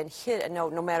up and hit a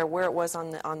note no matter where it was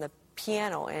on the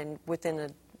piano, and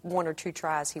within one or two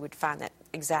tries he would find that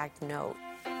exact note.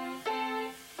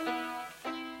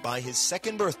 By his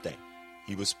second birthday,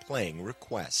 he was playing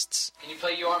requests. Can you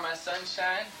play You Are My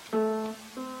Sunshine?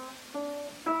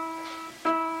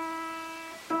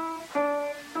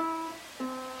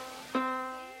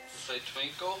 Play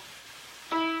Twinkle.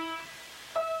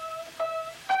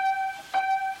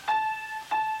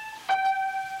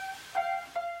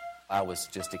 I was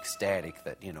just ecstatic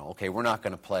that, okay, we're not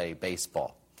going to play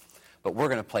baseball, but we're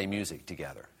going to play music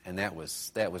together, and that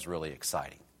was really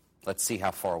exciting. Let's see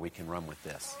how far we can run with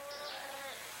this.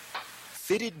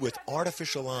 Fitted with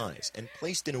artificial eyes and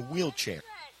placed in a wheelchair,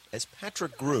 as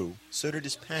Patrick grew, so did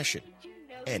his passion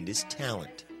and his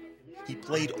talent. He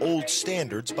played old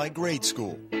standards by grade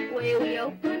school We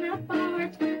open up our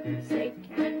hearts, say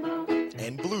cannonball.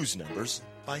 and blues numbers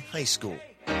by high school.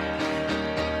 By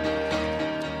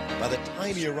the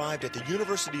time he arrived at the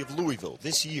University of Louisville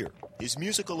this year, his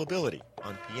musical ability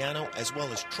on piano as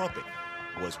well as trumpet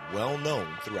was well known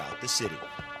throughout the city.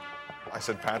 I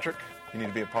said, Patrick, you need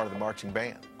to be a part of the marching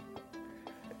band.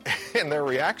 And their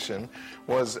reaction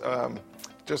was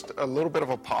just a little bit of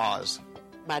a pause.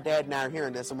 My dad and I are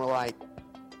hearing this, and we're like,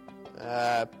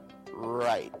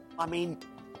 right. I mean,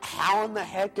 how in the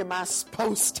heck am I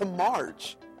supposed to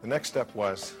march? The next step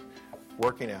was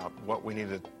working out what we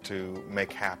needed to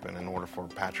make happen in order for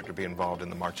Patrick to be involved in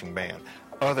the marching band,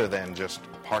 other than just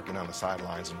parking on the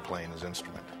sidelines and playing his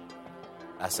instrument.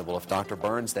 I said, well, if Dr.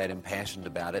 Burns that impassioned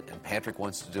about it and Patrick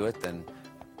wants to do it, then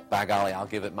by golly, I'll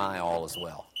give it my all as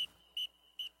well.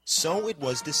 So it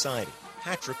was decided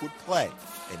Patrick would play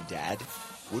and Dad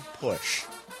would push.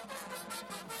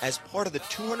 As part of the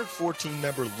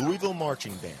 214-member Louisville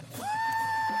Marching Band,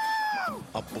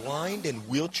 a blind and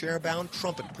wheelchair-bound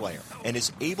trumpet player and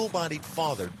his able-bodied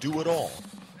father do it all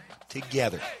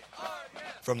together.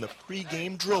 From the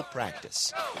pre-game drill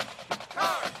practice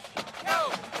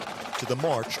to the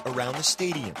march around the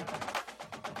stadium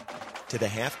to the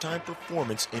halftime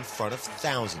performance in front of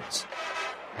thousands.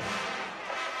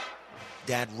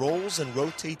 Dad rolls and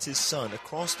rotates his son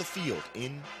across the field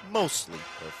in mostly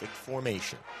perfect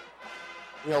formation.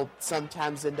 He'll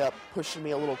sometimes end up pushing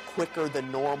me a little quicker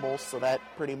than normal, so that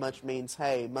pretty much means,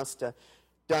 hey, he must have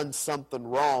done something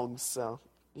wrong, so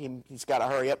he's got to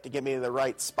hurry up to get me to the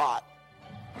right spot.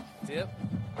 Dip.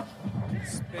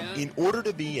 Spin. In order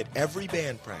to be at every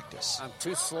band practice I'm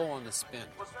too slow on the spin.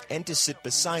 and to sit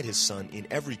beside his son in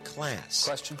every class,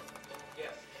 Question?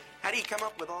 How do you come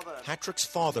up with all the... Patrick's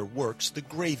father works the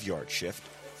graveyard shift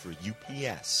for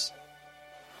UPS.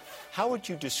 How would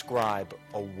you describe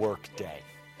a work day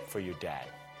for your dad?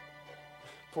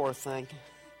 Poor thing.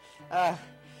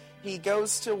 He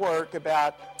goes to work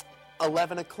about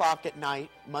 11 o'clock at night,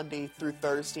 Monday through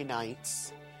Thursday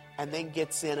nights, and then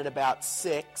gets in at about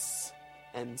 6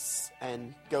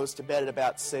 and goes to bed at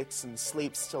about 6 and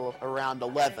sleeps till around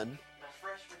 11.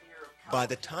 By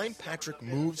the time Patrick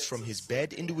moves from his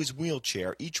bed into his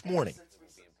wheelchair each morning,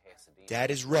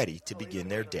 Dad is ready to begin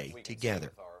their day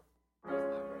together.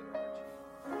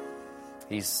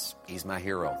 He's my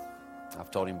hero.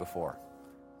 I've told him before.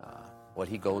 What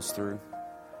he goes through,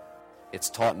 it's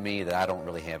taught me that I don't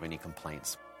really have any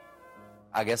complaints.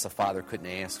 I guess a father couldn't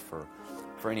ask for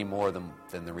any more than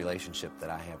the relationship that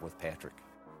I have with Patrick.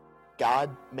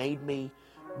 God made me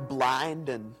blind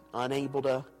and unable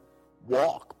to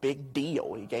walk. Big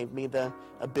deal. He gave me the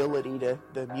ability to,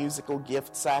 the musical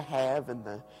gifts I have and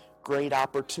the great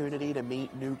opportunity to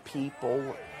meet new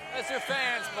people. That's your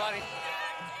fans, buddy.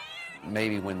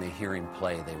 Maybe when they hear him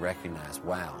play, they recognize,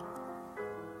 wow,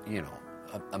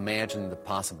 imagine the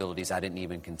possibilities I didn't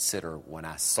even consider when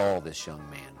I saw this young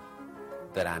man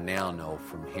that I now know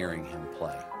from hearing him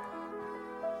play.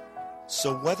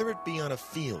 So whether it be on a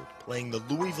field playing the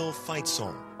Louisville fight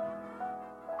song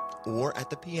or at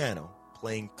the piano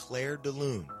playing Claire de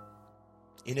Lune,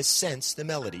 in a sense the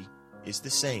melody is the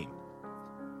same.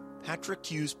 Patrick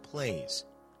Hughes plays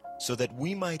so that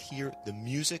we might hear the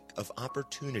music of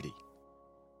opportunity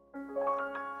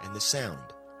and the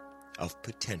sound of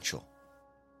potential.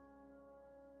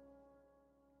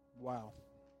 Wow.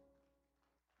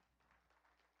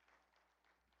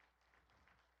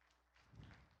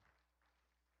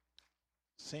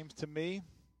 Seems to me,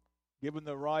 given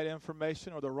the right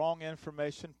information or the wrong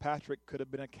information, Patrick could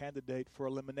have been a candidate for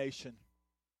elimination.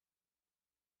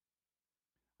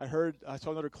 I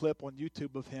saw another clip on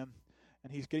YouTube of him,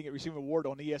 and he's receiving an award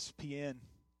on ESPN.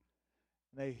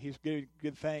 And he's getting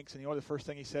good thanks, and the first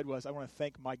thing he said was, I want to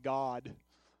thank my God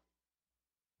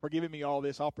for giving me all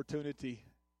this opportunity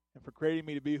and for creating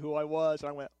me to be who I was. And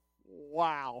I went,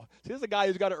 wow. See, this is a guy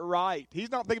who's got it right.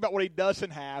 He's not thinking about what he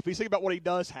doesn't have. He's thinking about what he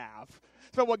does have.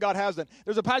 It's about what God has done.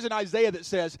 There's a passage in Isaiah that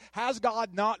says, has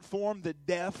God not formed the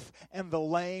deaf and the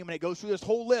lame? And it goes through this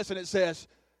whole list, and it says,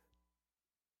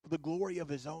 for the glory of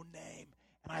his own name.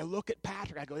 And I look at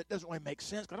Patrick, I go, that doesn't really make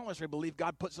sense. I don't necessarily believe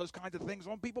God puts those kinds of things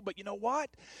on people. But you know what?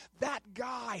 That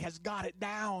guy has got it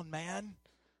down, man.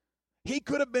 He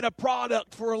could have been a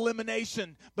product for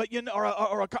elimination, but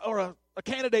or a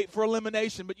candidate for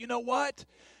elimination. But you know what?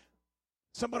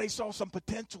 Somebody saw some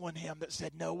potential in him that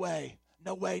said, no way,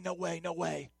 no way, no way, no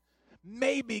way.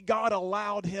 maybe God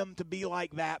allowed him to be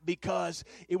like that because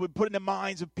it would put in the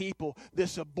minds of people,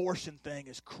 this abortion thing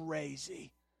is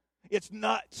crazy. It's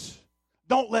nuts.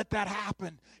 Don't let that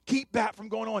happen. Keep that from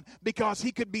going on, because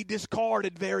he could be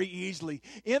discarded very easily.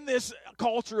 In this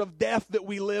culture of death that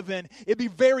we live in, it'd be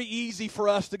very easy for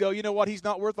us to go, you know what, he's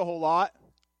not worth a whole lot.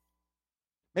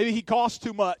 Maybe he costs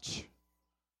too much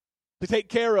to take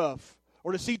care of,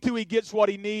 or to see to he gets what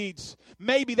he needs.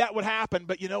 Maybe that would happen,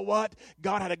 but you know what?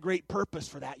 God had a great purpose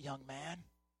for that young man.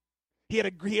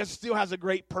 He still has a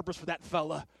great purpose for that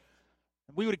fella.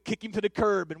 And we would kick him to the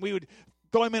curb, and we would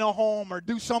throw him in a home or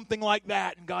do something like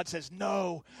that. And God says,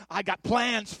 no, I got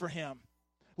plans for him.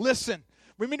 Listen,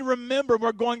 we need to remember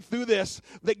we're going through this,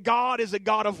 that God is a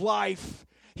God of life.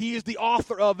 He is the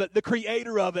author of it, the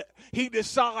creator of it. He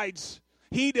decides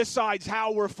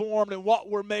how we're formed and what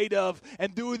we're made of,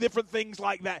 and do different things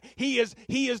like that. He is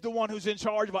the one who's in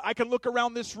charge of it. I can look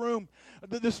around this room.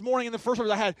 This morning in the first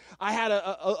service, I had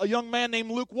a young man named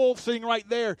Luke Wolf sitting right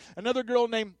there. Another girl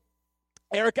named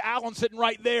Erica Allen sitting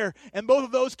right there. And both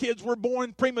of those kids were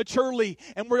born prematurely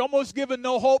and were almost given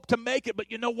no hope to make it.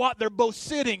 But you know what? They're both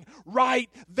sitting right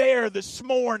there this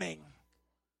morning.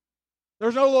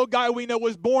 There's another little guy we know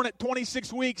was born at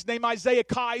 26 weeks named Isaiah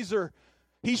Kaiser.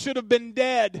 He should have been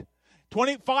dead.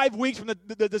 25 weeks from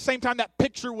the same time that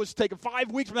picture was taken.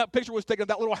 5 weeks from that picture was taken,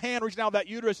 that little hand reaching out of that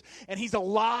uterus. And he's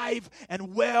alive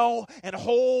and well and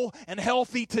whole and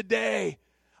healthy today.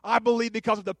 I believe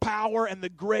because of the power and the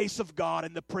grace of God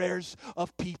and the prayers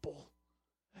of people.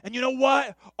 And you know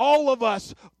what? All of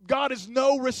us, God is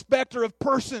no respecter of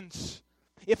persons.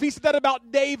 If he said that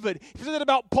about David, if he said that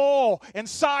about Paul and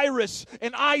Cyrus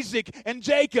and Isaac and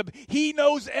Jacob, he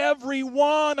knows every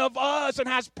one of us and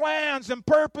has plans and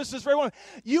purposes for everyone.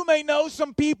 You may know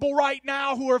some people right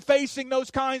now who are facing those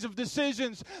kinds of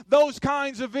decisions, those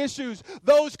kinds of issues,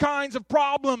 those kinds of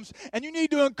problems, and you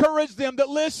need to encourage them that,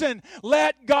 listen,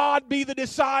 let God be the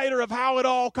decider of how it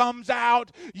all comes out.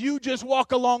 You just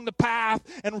walk along the path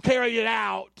and carry it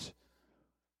out.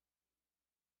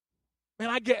 Man,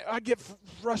 I get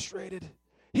frustrated.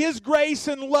 His grace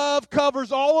and love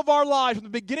covers all of our lives from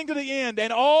the beginning to the end,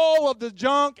 and all of the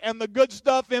junk and the good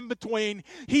stuff in between.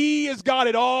 He has got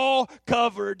it all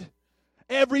covered,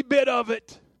 every bit of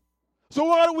it. So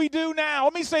what do we do now?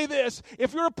 Let me say this.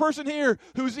 If you're a person here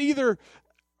who's either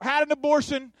had an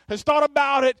abortion, has thought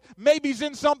about it, maybe he's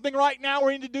in something right now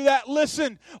where you need to do that,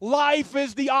 listen, life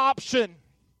is the option.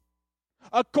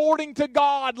 According to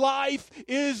God, life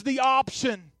is the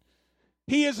option.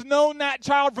 He has known that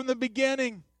child from the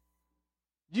beginning.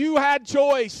 You had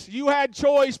choice. You had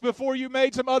choice before you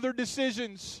made some other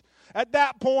decisions. At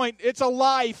that point, it's a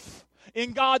life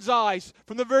in God's eyes.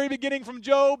 From the very beginning, from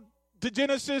Job to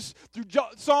Genesis, through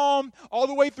Psalm, all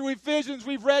the way through Ephesians,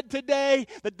 we've read today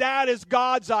that is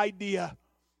God's idea.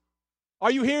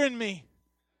 Are you hearing me?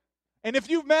 And if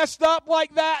you've messed up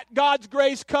like that, God's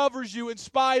grace covers you in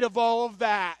spite of all of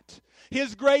that.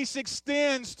 His grace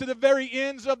extends to the very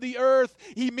ends of the earth.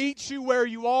 He meets you where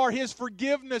you are. His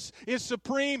forgiveness is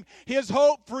supreme. His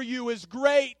hope for you is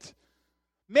great.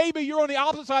 Maybe you're on the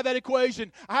opposite side of that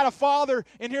equation. I had a father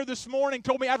in here this morning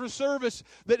told me after service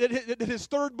that his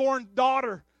third-born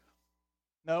daughter,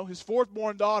 his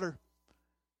fourth-born daughter,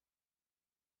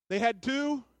 they had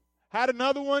two, had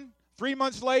another one. 3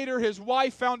 months later, his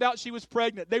wife found out she was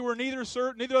pregnant. They were neither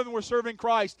of them were serving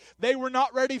Christ. They were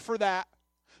not ready for that.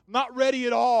 Not ready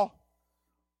at all.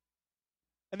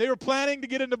 And they were planning to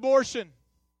get an abortion.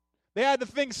 They had the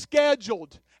thing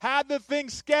scheduled.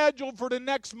 For the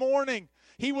next morning.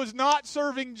 He was not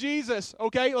serving Jesus.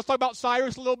 Okay, let's talk about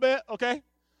Cyrus a little bit. Okay,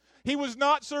 he was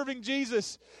not serving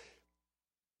Jesus.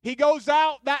 He goes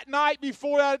out that night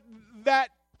before that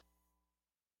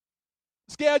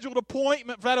scheduled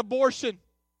appointment for that abortion.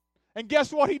 And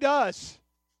guess what he does?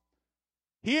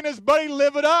 He and his buddy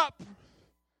live it up.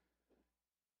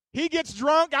 He gets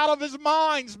drunk out of his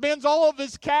mind, spends all of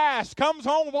his cash, comes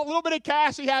home with what little bit of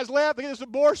cash he has left to get this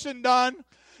abortion done.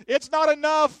 It's not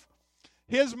enough.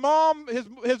 His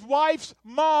wife's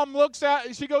mom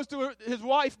his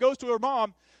wife goes to her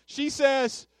mom. She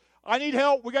says, I need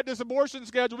help. We got this abortion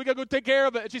scheduled. We got to go take care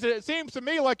of it. And she said, it seems to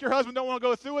me like your husband don't want to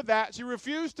go through with that. She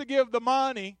refused to give the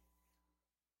money.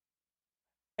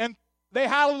 And they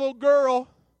had a little girl.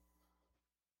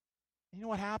 You know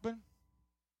what happened?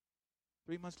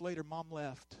 3 months later, Mom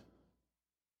left.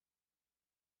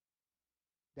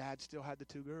 Dad still had the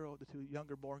two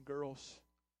younger born girls.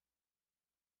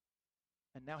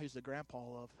 And now he's the grandpa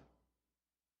of,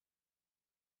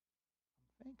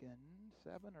 I'm thinking,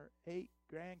 7 or 8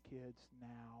 grandkids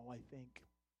now, I think.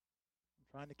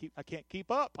 I can't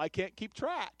keep up. I can't keep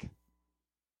track.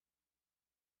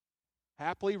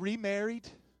 happily remarried,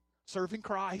 serving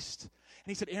Christ.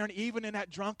 And he said, Aaron, even in that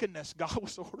drunkenness, God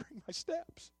was ordering my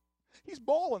steps. He's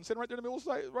bawling, sitting right there in the middle of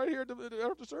the site, right here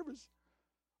after service.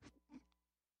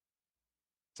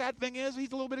 Sad thing is,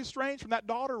 he's a little bit estranged from that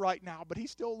daughter right now, but he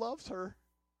still loves her.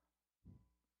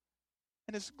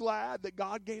 And is glad that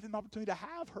God gave him the opportunity to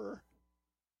have her.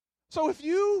 So if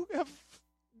you have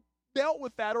dealt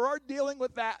with that or are dealing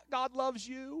with that, God loves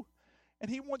you. And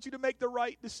he wants you to make the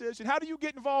right decision. How do you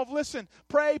get involved? Listen,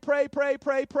 pray, pray, pray,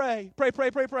 pray, pray. Pray,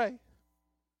 pray, pray, pray.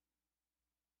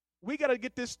 We got to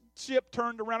get this ship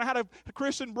turned around. I had a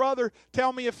Christian brother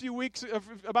tell me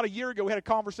about a year ago, we had a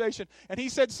conversation, and he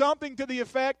said something to the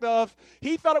effect of,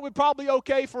 he thought it would probably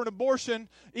okay for an abortion,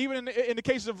 even in the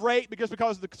case of rape, because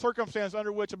of the circumstance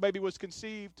under which a baby was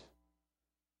conceived.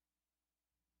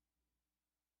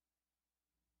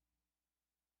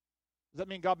 Does that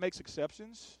mean God makes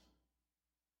exceptions?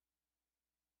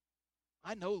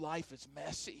 I know life is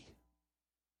messy.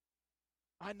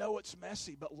 I know it's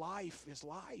messy, but life is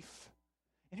life.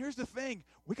 And here's the thing.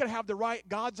 We got to have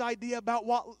God's idea about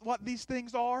what these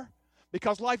things are,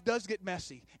 because life does get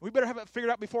messy. We better have it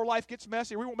figured out before life gets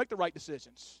messy, or we won't make the right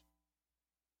decisions.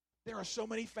 There are so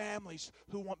many families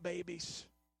who want babies.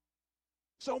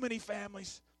 So many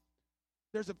families.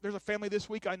 There's a family this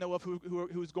week I know of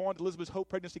who's gone to Elizabeth's Hope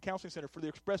Pregnancy Counseling Center for the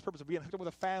express purpose of being hooked up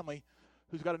with a family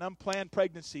who's got an unplanned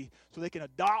pregnancy so they can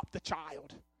adopt the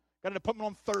child. Got an appointment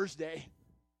on Thursday.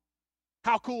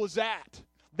 How cool is that?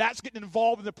 That's getting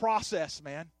involved in the process,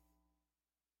 man.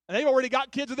 And they've already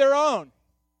got kids of their own.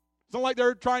 It's not like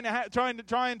they're trying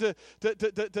to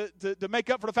make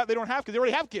up for the fact they don't have kids. They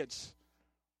already have kids.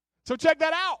 So check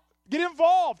that out. Get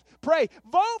involved. Pray.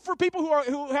 Vote for people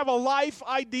who have a life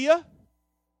idea.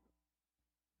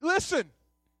 Listen.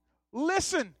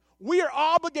 We are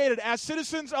obligated as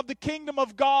citizens of the kingdom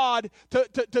of God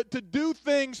to do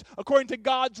things according to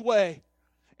God's way.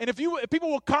 And if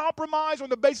people will compromise on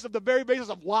the basis of the very basis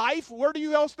of life, where do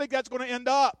you else think that's going to end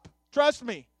up? Trust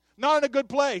me, not in a good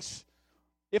place.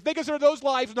 If they consider those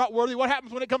lives not worthy, what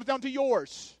happens when it comes down to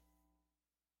yours?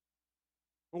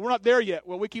 Well, we're not there yet.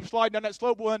 Well, we keep sliding down that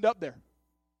slope, we'll end up there.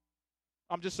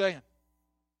 I'm just saying.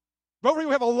 Vote for people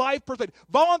who have a life perspective.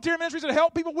 Volunteer ministries that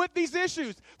help people with these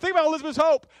issues. Think about Elizabeth's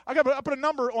Hope. I put a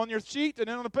number on your sheet, and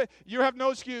then on the page. You have no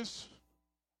excuse.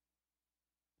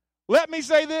 Let me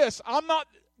say this.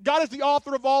 God is the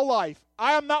author of all life.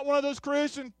 I am not one of those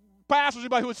Christian pastors,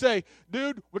 anybody who would say,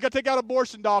 dude, we got to take out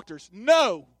abortion doctors.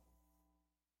 No.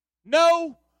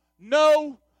 No.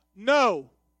 No.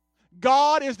 No.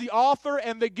 God is the author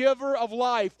and the giver of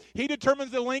life. He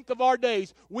determines the length of our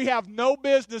days. We have no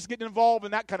business getting involved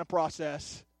in that kind of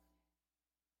process.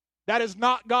 That is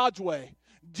not God's way.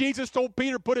 Jesus told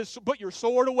Peter, put your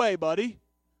sword away, buddy.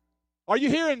 Are you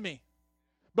hearing me?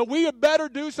 But we had better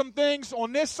do some things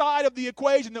on this side of the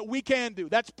equation that we can do.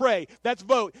 That's pray. That's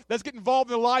vote. That's get involved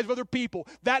in the lives of other people.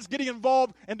 That's getting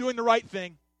involved and doing the right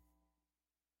thing.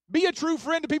 Be a true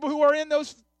friend to people who are in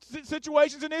those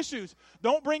situations and issues.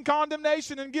 Don't bring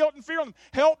condemnation and guilt and fear on them.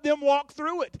 Help them walk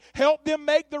through it. Help them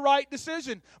make the right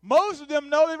decision. Most of them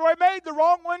know they've already made the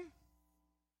wrong one.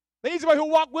 They need somebody who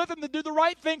will walk with them to do the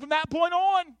right thing from that point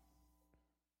on.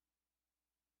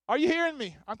 Are you hearing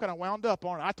me? I'm kind of wound up,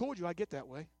 aren't I? I told you I get that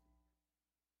way.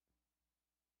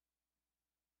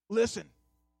 Listen,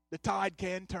 the tide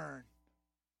can turn.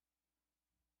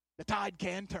 The tide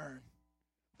can turn.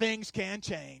 Things can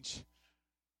change.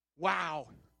 Wow.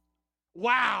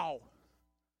 Wow.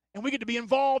 And we get to be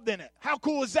involved in it. How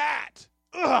cool is that?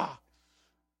 Ugh.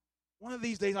 One of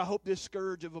these days, I hope this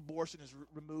scourge of abortion is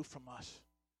removed from us.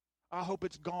 I hope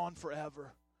it's gone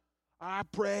forever. I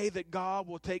pray that God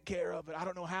will take care of it. I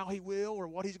don't know how he will or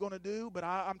what he's going to do, but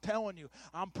I'm telling you,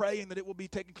 I'm praying that it will be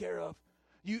taken care of.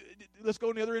 Let's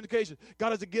go to the other indication.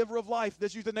 God is a giver of life.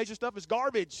 This euthanasia stuff is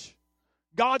garbage.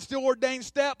 God still ordains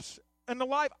steps in the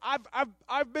life.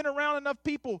 I've been around enough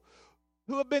people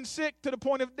who have been sick to the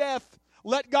point of death.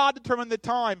 Let God determine the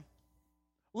time.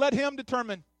 Let him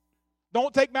determine.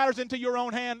 Don't take matters into your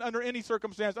own hand under any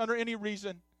circumstance, under any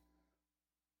reason.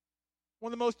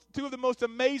 Two of the most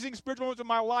amazing spiritual moments of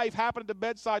my life happened at the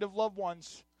bedside of loved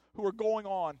ones who were going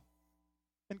on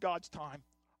in God's time.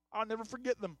 I'll never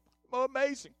forget them.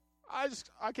 Amazing. I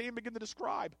can't even begin to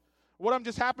describe. What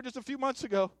just happened just a few months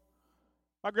ago.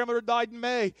 My grandmother died in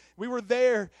May. We were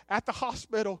there at the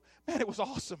hospital. Man, it was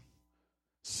awesome.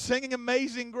 Singing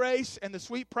Amazing Grace, and the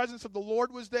sweet presence of the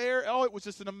Lord was there. Oh, it was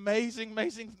just an amazing,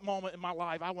 amazing moment in my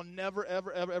life. I will never,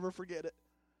 ever, ever, ever forget it.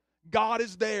 God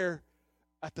is there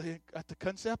at the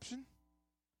conception.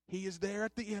 He is there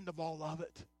at the end of all of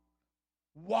it.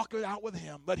 Walk it out with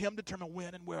him. Let him determine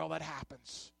when and where all that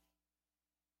happens.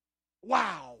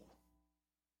 Wow.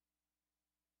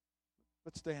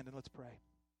 Let's stand and let's pray.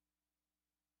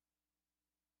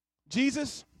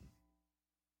 Jesus,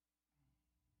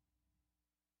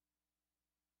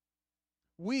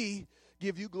 we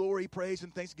give you glory, praise,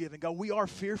 and thanksgiving. God, we are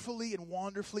fearfully and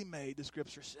wonderfully made, the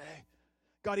scriptures say.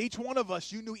 God, each one of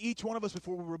us, you knew each one of us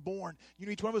before we were born. You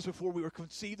knew each one of us before we were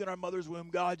conceived in our mother's womb.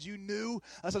 God, you knew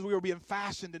us as we were being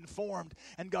fashioned and formed.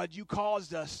 And God, you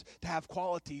caused us to have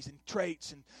qualities and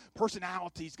traits and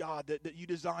personalities, God, that you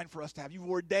designed for us to have. You've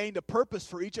ordained a purpose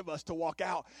for each of us to walk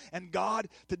out. And God,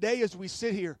 today as we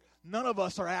sit here, none of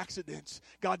us are accidents.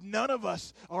 God, none of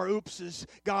us are oopses.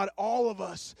 God, all of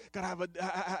us, God,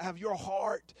 have your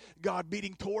heart, God,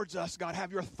 beating towards us. God,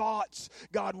 have your thoughts,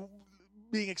 God,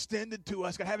 being extended to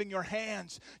us. God, having your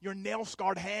hands, your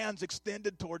nail-scarred hands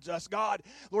extended towards us. God,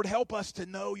 Lord, help us to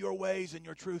know your ways and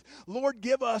your truth. Lord,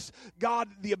 give us, God,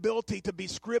 the ability to be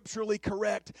scripturally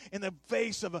correct in the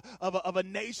face of a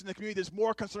nation, the community that's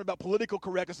more concerned about political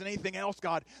correctness than anything else,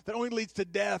 God, that only leads to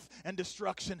death and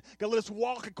destruction. God, let us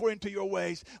walk according to your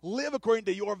ways, live according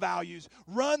to your values,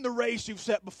 run the race you've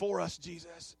set before us,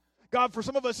 Jesus. God, for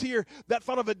some of us here, that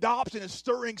thought of adoption is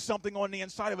stirring something on the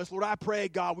inside of us. Lord, I pray,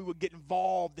 God, we would get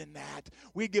involved in that.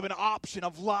 We'd give an option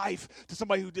of life to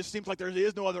somebody who just seems like there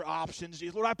is no other options.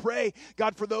 Jesus, Lord, I pray,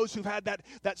 God, for those who've had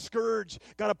that scourge,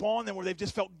 God, upon them where they've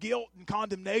just felt guilt and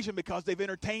condemnation because they've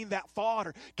entertained that thought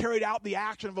or carried out the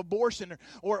action of abortion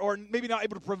or maybe not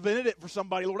able to prevent it for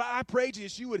somebody. Lord, I pray,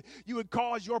 Jesus, you would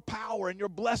cause your power and your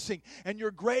blessing and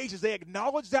your grace as they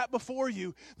acknowledge that before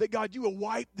you, that, God, you will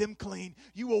wipe them clean.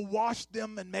 You will wash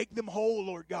them and make them whole,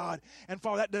 Lord God. And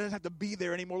Father, that doesn't have to be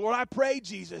there anymore. Lord, I pray,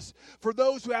 Jesus, for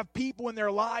those who have people in their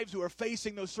lives who are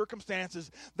facing those circumstances,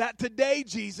 that today,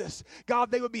 Jesus, God,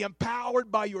 they would be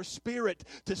empowered by your Spirit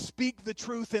to speak the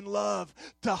truth in love,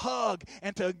 to hug,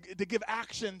 and to give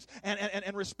actions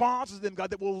and responses to them, God,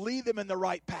 that will lead them in the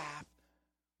right path.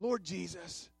 Lord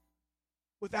Jesus,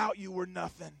 without you, we're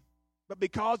nothing. But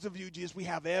because of you, Jesus, we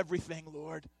have everything,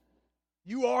 Lord.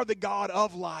 You are the God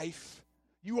of life.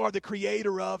 You are the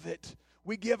creator of it.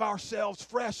 We give ourselves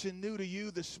fresh and new to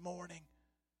you this morning.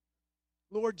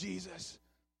 Lord Jesus,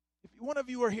 if one of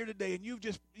you are here today and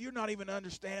you're not even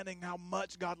understanding how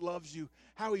much God loves you,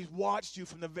 how he's watched you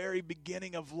from the very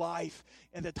beginning of life,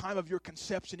 at the time of your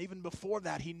conception, even before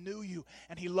that, he knew you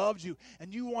and he loved you,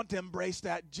 and you want to embrace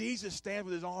that, Jesus stands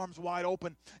with his arms wide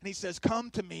open and he says,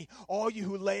 come to me, all you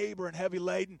who labor and heavy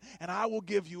laden, and I will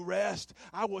give you rest.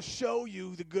 I will show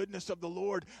you the goodness of the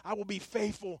Lord. I will be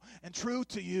faithful and true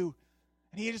to you.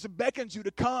 And he just beckons you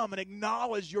to come and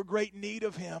acknowledge your great need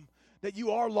of him, that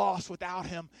you are lost without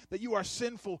him, that you are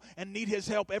sinful and need his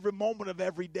help every moment of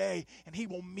every day, and he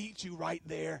will meet you right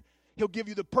there. He'll give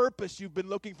you the purpose you've been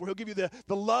looking for. He'll give you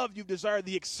the love you've desired,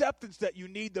 the acceptance that you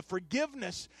need, the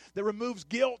forgiveness that removes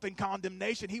guilt and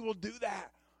condemnation. He will do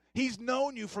that. He's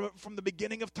known you from the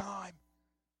beginning of time.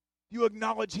 You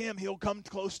acknowledge him, he'll come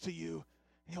close to you.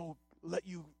 He'll let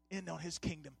you in on his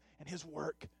kingdom and his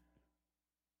work.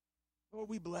 Lord,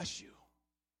 we bless you.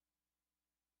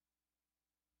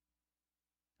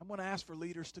 I'm going to ask for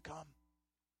leaders to come.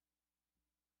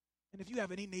 And if you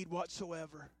have any need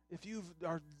whatsoever, if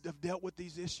have dealt with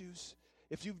these issues,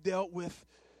 if you've dealt with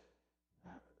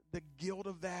the guilt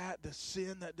of that, the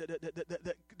sin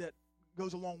that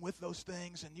goes along with those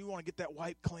things, and you want to get that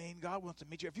wiped clean, God wants to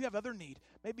meet you. If you have other need,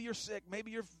 maybe you're sick,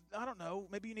 maybe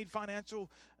maybe you need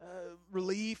financial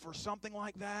relief or something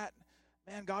like that,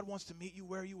 man, God wants to meet you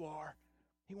where you are.